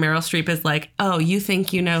where Meryl Streep is like, oh, you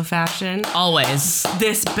think you know fashion? Always.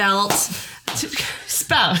 This belt...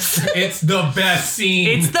 spouse. It's the best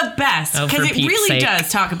scene. It's the best because it really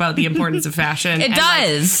does talk about the importance of fashion. It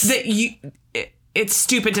does. Like, it's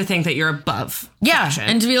stupid to think that you're above fashion.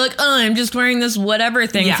 And to be like, oh, I'm just wearing this whatever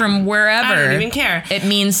thing from wherever. I don't even care. It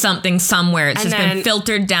means something somewhere. It's just been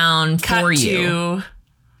filtered down for you.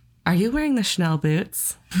 Are you wearing the Chanel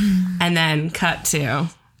boots? And then cut to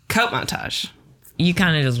coat montage. You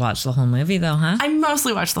kind of just watch the whole movie, though, huh? I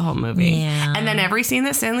mostly watch the whole movie. Yeah. And then every scene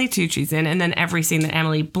that Stanley Tucci's in, and then every scene that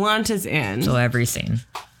Emily Blunt is in. So every scene.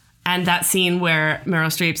 And that scene where Meryl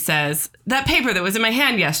Streep says, that paper that was in my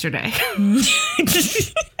hand yesterday.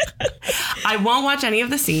 I won't watch any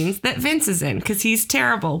of the scenes that Vince is in, because he's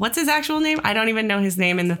terrible. What's his actual name? I don't even know his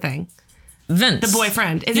name in the thing. Vince. The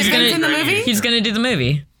boyfriend. Is it Vince in the movie? He's going to do the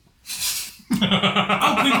movie.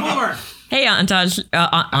 Oh, please more. Hey, Antaj.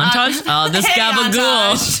 Antaj? Oh, this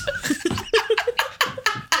gabagool.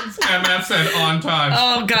 MF said on time.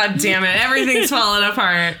 Oh, God damn it. Everything's falling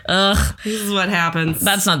apart. Ugh. This is what happens.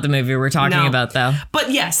 That's not the movie we're talking about, though.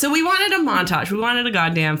 But yeah, so we wanted a montage. We wanted a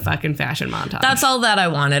goddamn fucking fashion montage. That's all that I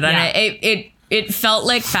wanted. Yeah. And it felt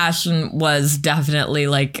like fashion was definitely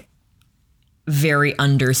like very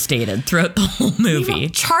understated throughout the whole movie.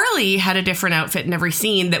 Even Charlie had a different outfit in every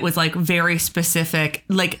scene that was like very specific,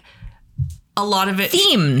 like a lot of it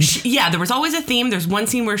themed. Yeah, there was always a theme. There's one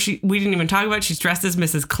scene where we didn't even talk about, she's dressed as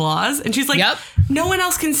Mrs. Claus, and she's like, no one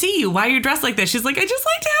else can see you. Why are you dressed like this? She's like, I just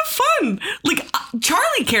like to have fun. Like,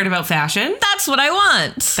 Charlie cared about fashion. That's what I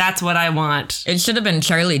want. That's what I want. It should have been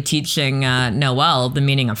Charlie teaching Noelle the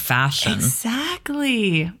meaning of fashion.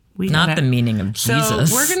 Exactly. Not the meaning of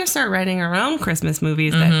Jesus. So we're going to start writing our own Christmas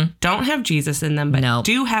movies that don't have Jesus in them, but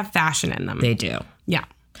do have fashion in them. They do. Yeah.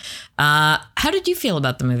 How did you feel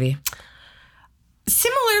about the movie?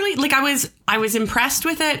 Similarly, like I was impressed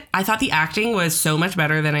with it. I thought the acting was so much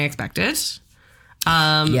better than I expected.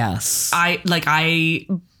 Yes. I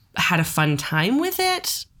had a fun time with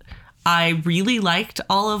it. I really liked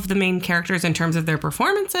all of the main characters in terms of their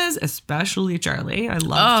performances, especially Charlie. I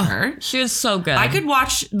loved her. She was so good. I could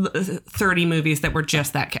watch 30 movies that were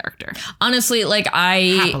just that character. Honestly,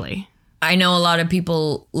 happily. I know a lot of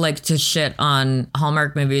people like to shit on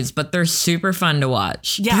Hallmark movies, but they're super fun to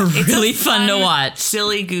watch. Yeah, they're it's really fun to watch.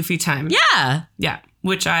 Silly, goofy time. Yeah. Yeah,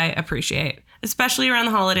 which I appreciate. Especially around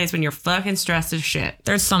the holidays when you're fucking stressed as shit.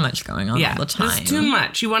 There's so much going on all the time. There's too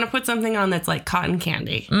much. You want to put something on that's like cotton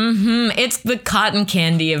candy. Mm-hmm. It's the cotton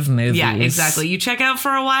candy of movies. Yeah, exactly. You check out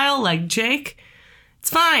for a while, like Jake,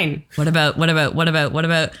 it's fine. What about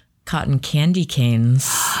cotton candy canes?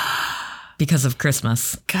 Because of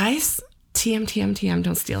Christmas. Guys, TM,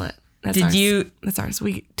 don't steal it. That's Did ours. you? That's ours.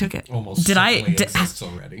 We took it. Almost did I? exists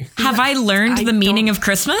already. Have I learned the meaning of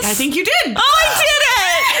Christmas? I think you did. Oh, I did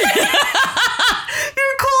it!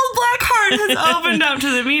 Your cold black heart has opened up to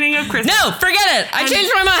the meaning of Christmas. No, forget it. I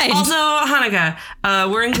changed my mind. Also, Hanukkah.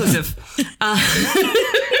 We're inclusive.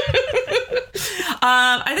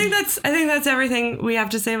 I think that's everything we have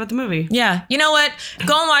to say about the movie. Yeah. You know what?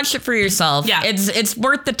 Go and watch it for yourself. Yeah. It's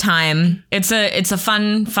worth the time. It's a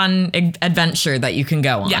fun adventure that you can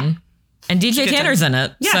go on. Yeah. And DJ Tanner's in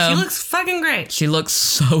it. Yeah, so she looks fucking great. She looks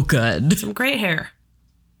so good. Some great hair.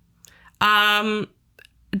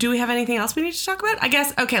 Do we have anything else we need to talk about? I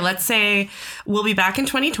guess, okay, let's say we'll be back in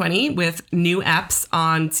 2020 with new eps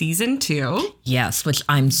on season 2. Yes, which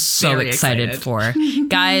I'm so Very excited excited. for.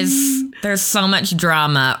 Guys, there's so much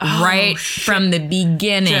drama from the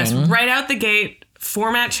beginning. Just right out the gate,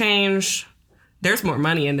 format change. There's more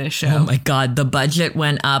money in this show. Oh my God, the budget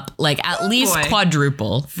went up like at least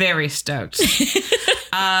quadruple. Very stoked.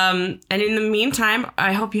 And in the meantime,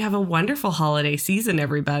 I hope you have a wonderful holiday season,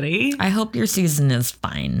 everybody. I hope your season is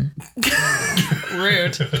fine.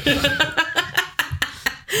 Rude.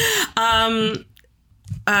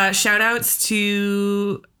 Shout outs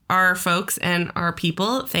to our folks and our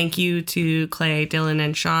people. Thank you to Clay, Dylan,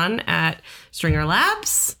 and Sean at Stringer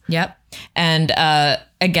Labs. Yep. And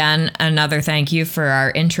again, another thank you for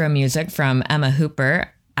our intro music from Emma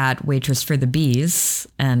Hooper at Waitress for the Bees,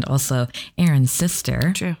 and also Aaron's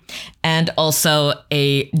sister. True. And also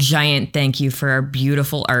a giant thank you for our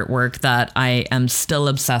beautiful artwork that I am still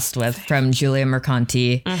obsessed with from Julia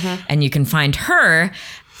Mercanti. Mm-hmm. And you can find her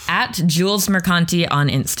at Jules Mercanti on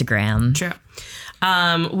Instagram. True.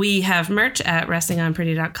 We have merch at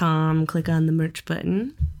restingonpretty.com. Click on the merch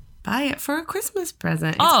button. buy it for a Christmas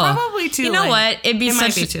present. It's Oh, probably too late. You know what? It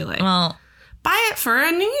might be too late. Well, buy it for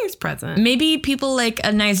a New Year's present. maybe people like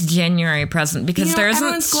a nice January present because You know, there isn't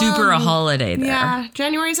everyone's super a glum. holiday there. Yeah,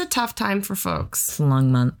 January's a tough time for folks. It's a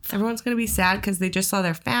long month. Everyone's going to be sad because they just saw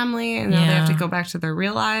their family and now they have to go back to their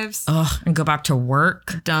real lives. Ugh, and go back to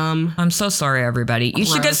work. Dumb. I'm so sorry, everybody. You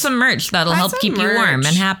should get Gross. some merch that'll Buy help some keep you warm merch.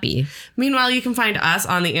 and happy. Meanwhile, you can find us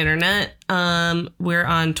on the internet. We're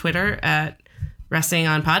on Twitter at Resting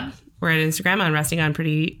On Pod. We're at Instagram on Resting On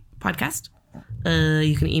Pretty Podcast.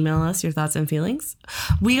 You can email us your thoughts and feelings.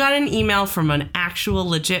 We got an email from an actual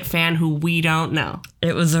legit fan who we don't know.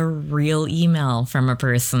 It was a real email from a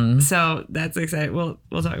person. So that's exciting. We'll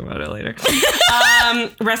talk about it later.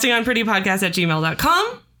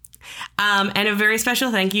 restingonprettypodcast@gmail.com. And a very special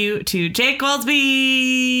thank you to Jake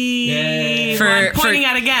Goldsby who I'm pointing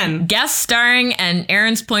at again. Guest starring, and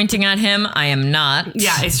Aaron's pointing at him. I am not.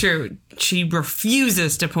 Yeah, it's true. She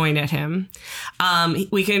refuses to point at him.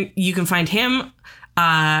 You can find him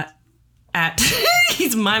at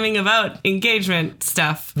he's miming about engagement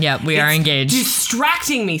stuff. Yeah, we are engaged.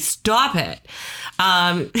 Distracting me. Stop it.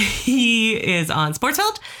 He is on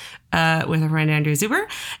Sportsfeld with our friend Andrew Zuber.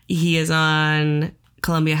 He is on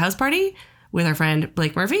Columbia House Party with our friend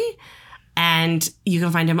Blake Murphy. And you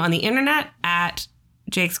can find him on the internet at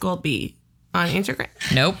Jake's Goldby on Instagram.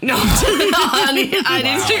 Nope. No. on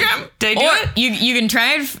Instagram. Did I do it? You can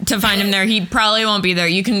try to find him there. He probably won't be there.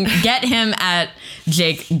 You can get him at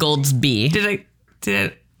Jake Goldsby.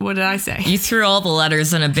 What did I say? You threw all the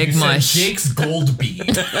letters in a big mush. Jake's Goldby.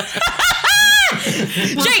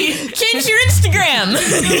 Jake, change your Instagram.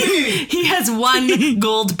 He has one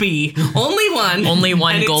gold bee. Only one. Only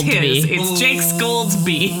one and gold it's his. bee. It's Jake's gold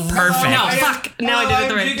bee. Perfect. No, fuck. Now I did it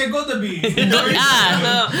the right. Jake Goldby.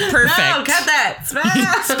 Perfect. No, cut that.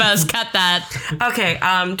 Spaz, cut that. Okay,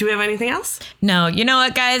 do we have anything else? No, you know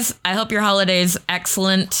what, guys? I hope your holiday's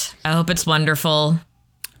excellent. I hope it's wonderful.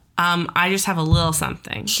 I just have a little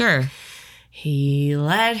something. Sure. He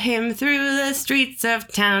led him through the streets of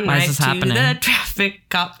town Why is right this to happening? the traffic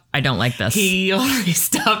cop. I don't like this. He only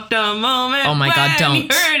stopped a moment. Oh my God, when don't. He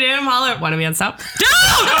heard him holler. Want to be on stop?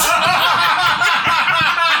 Don't!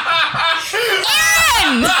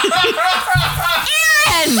 Aaron!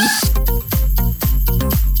 Aaron!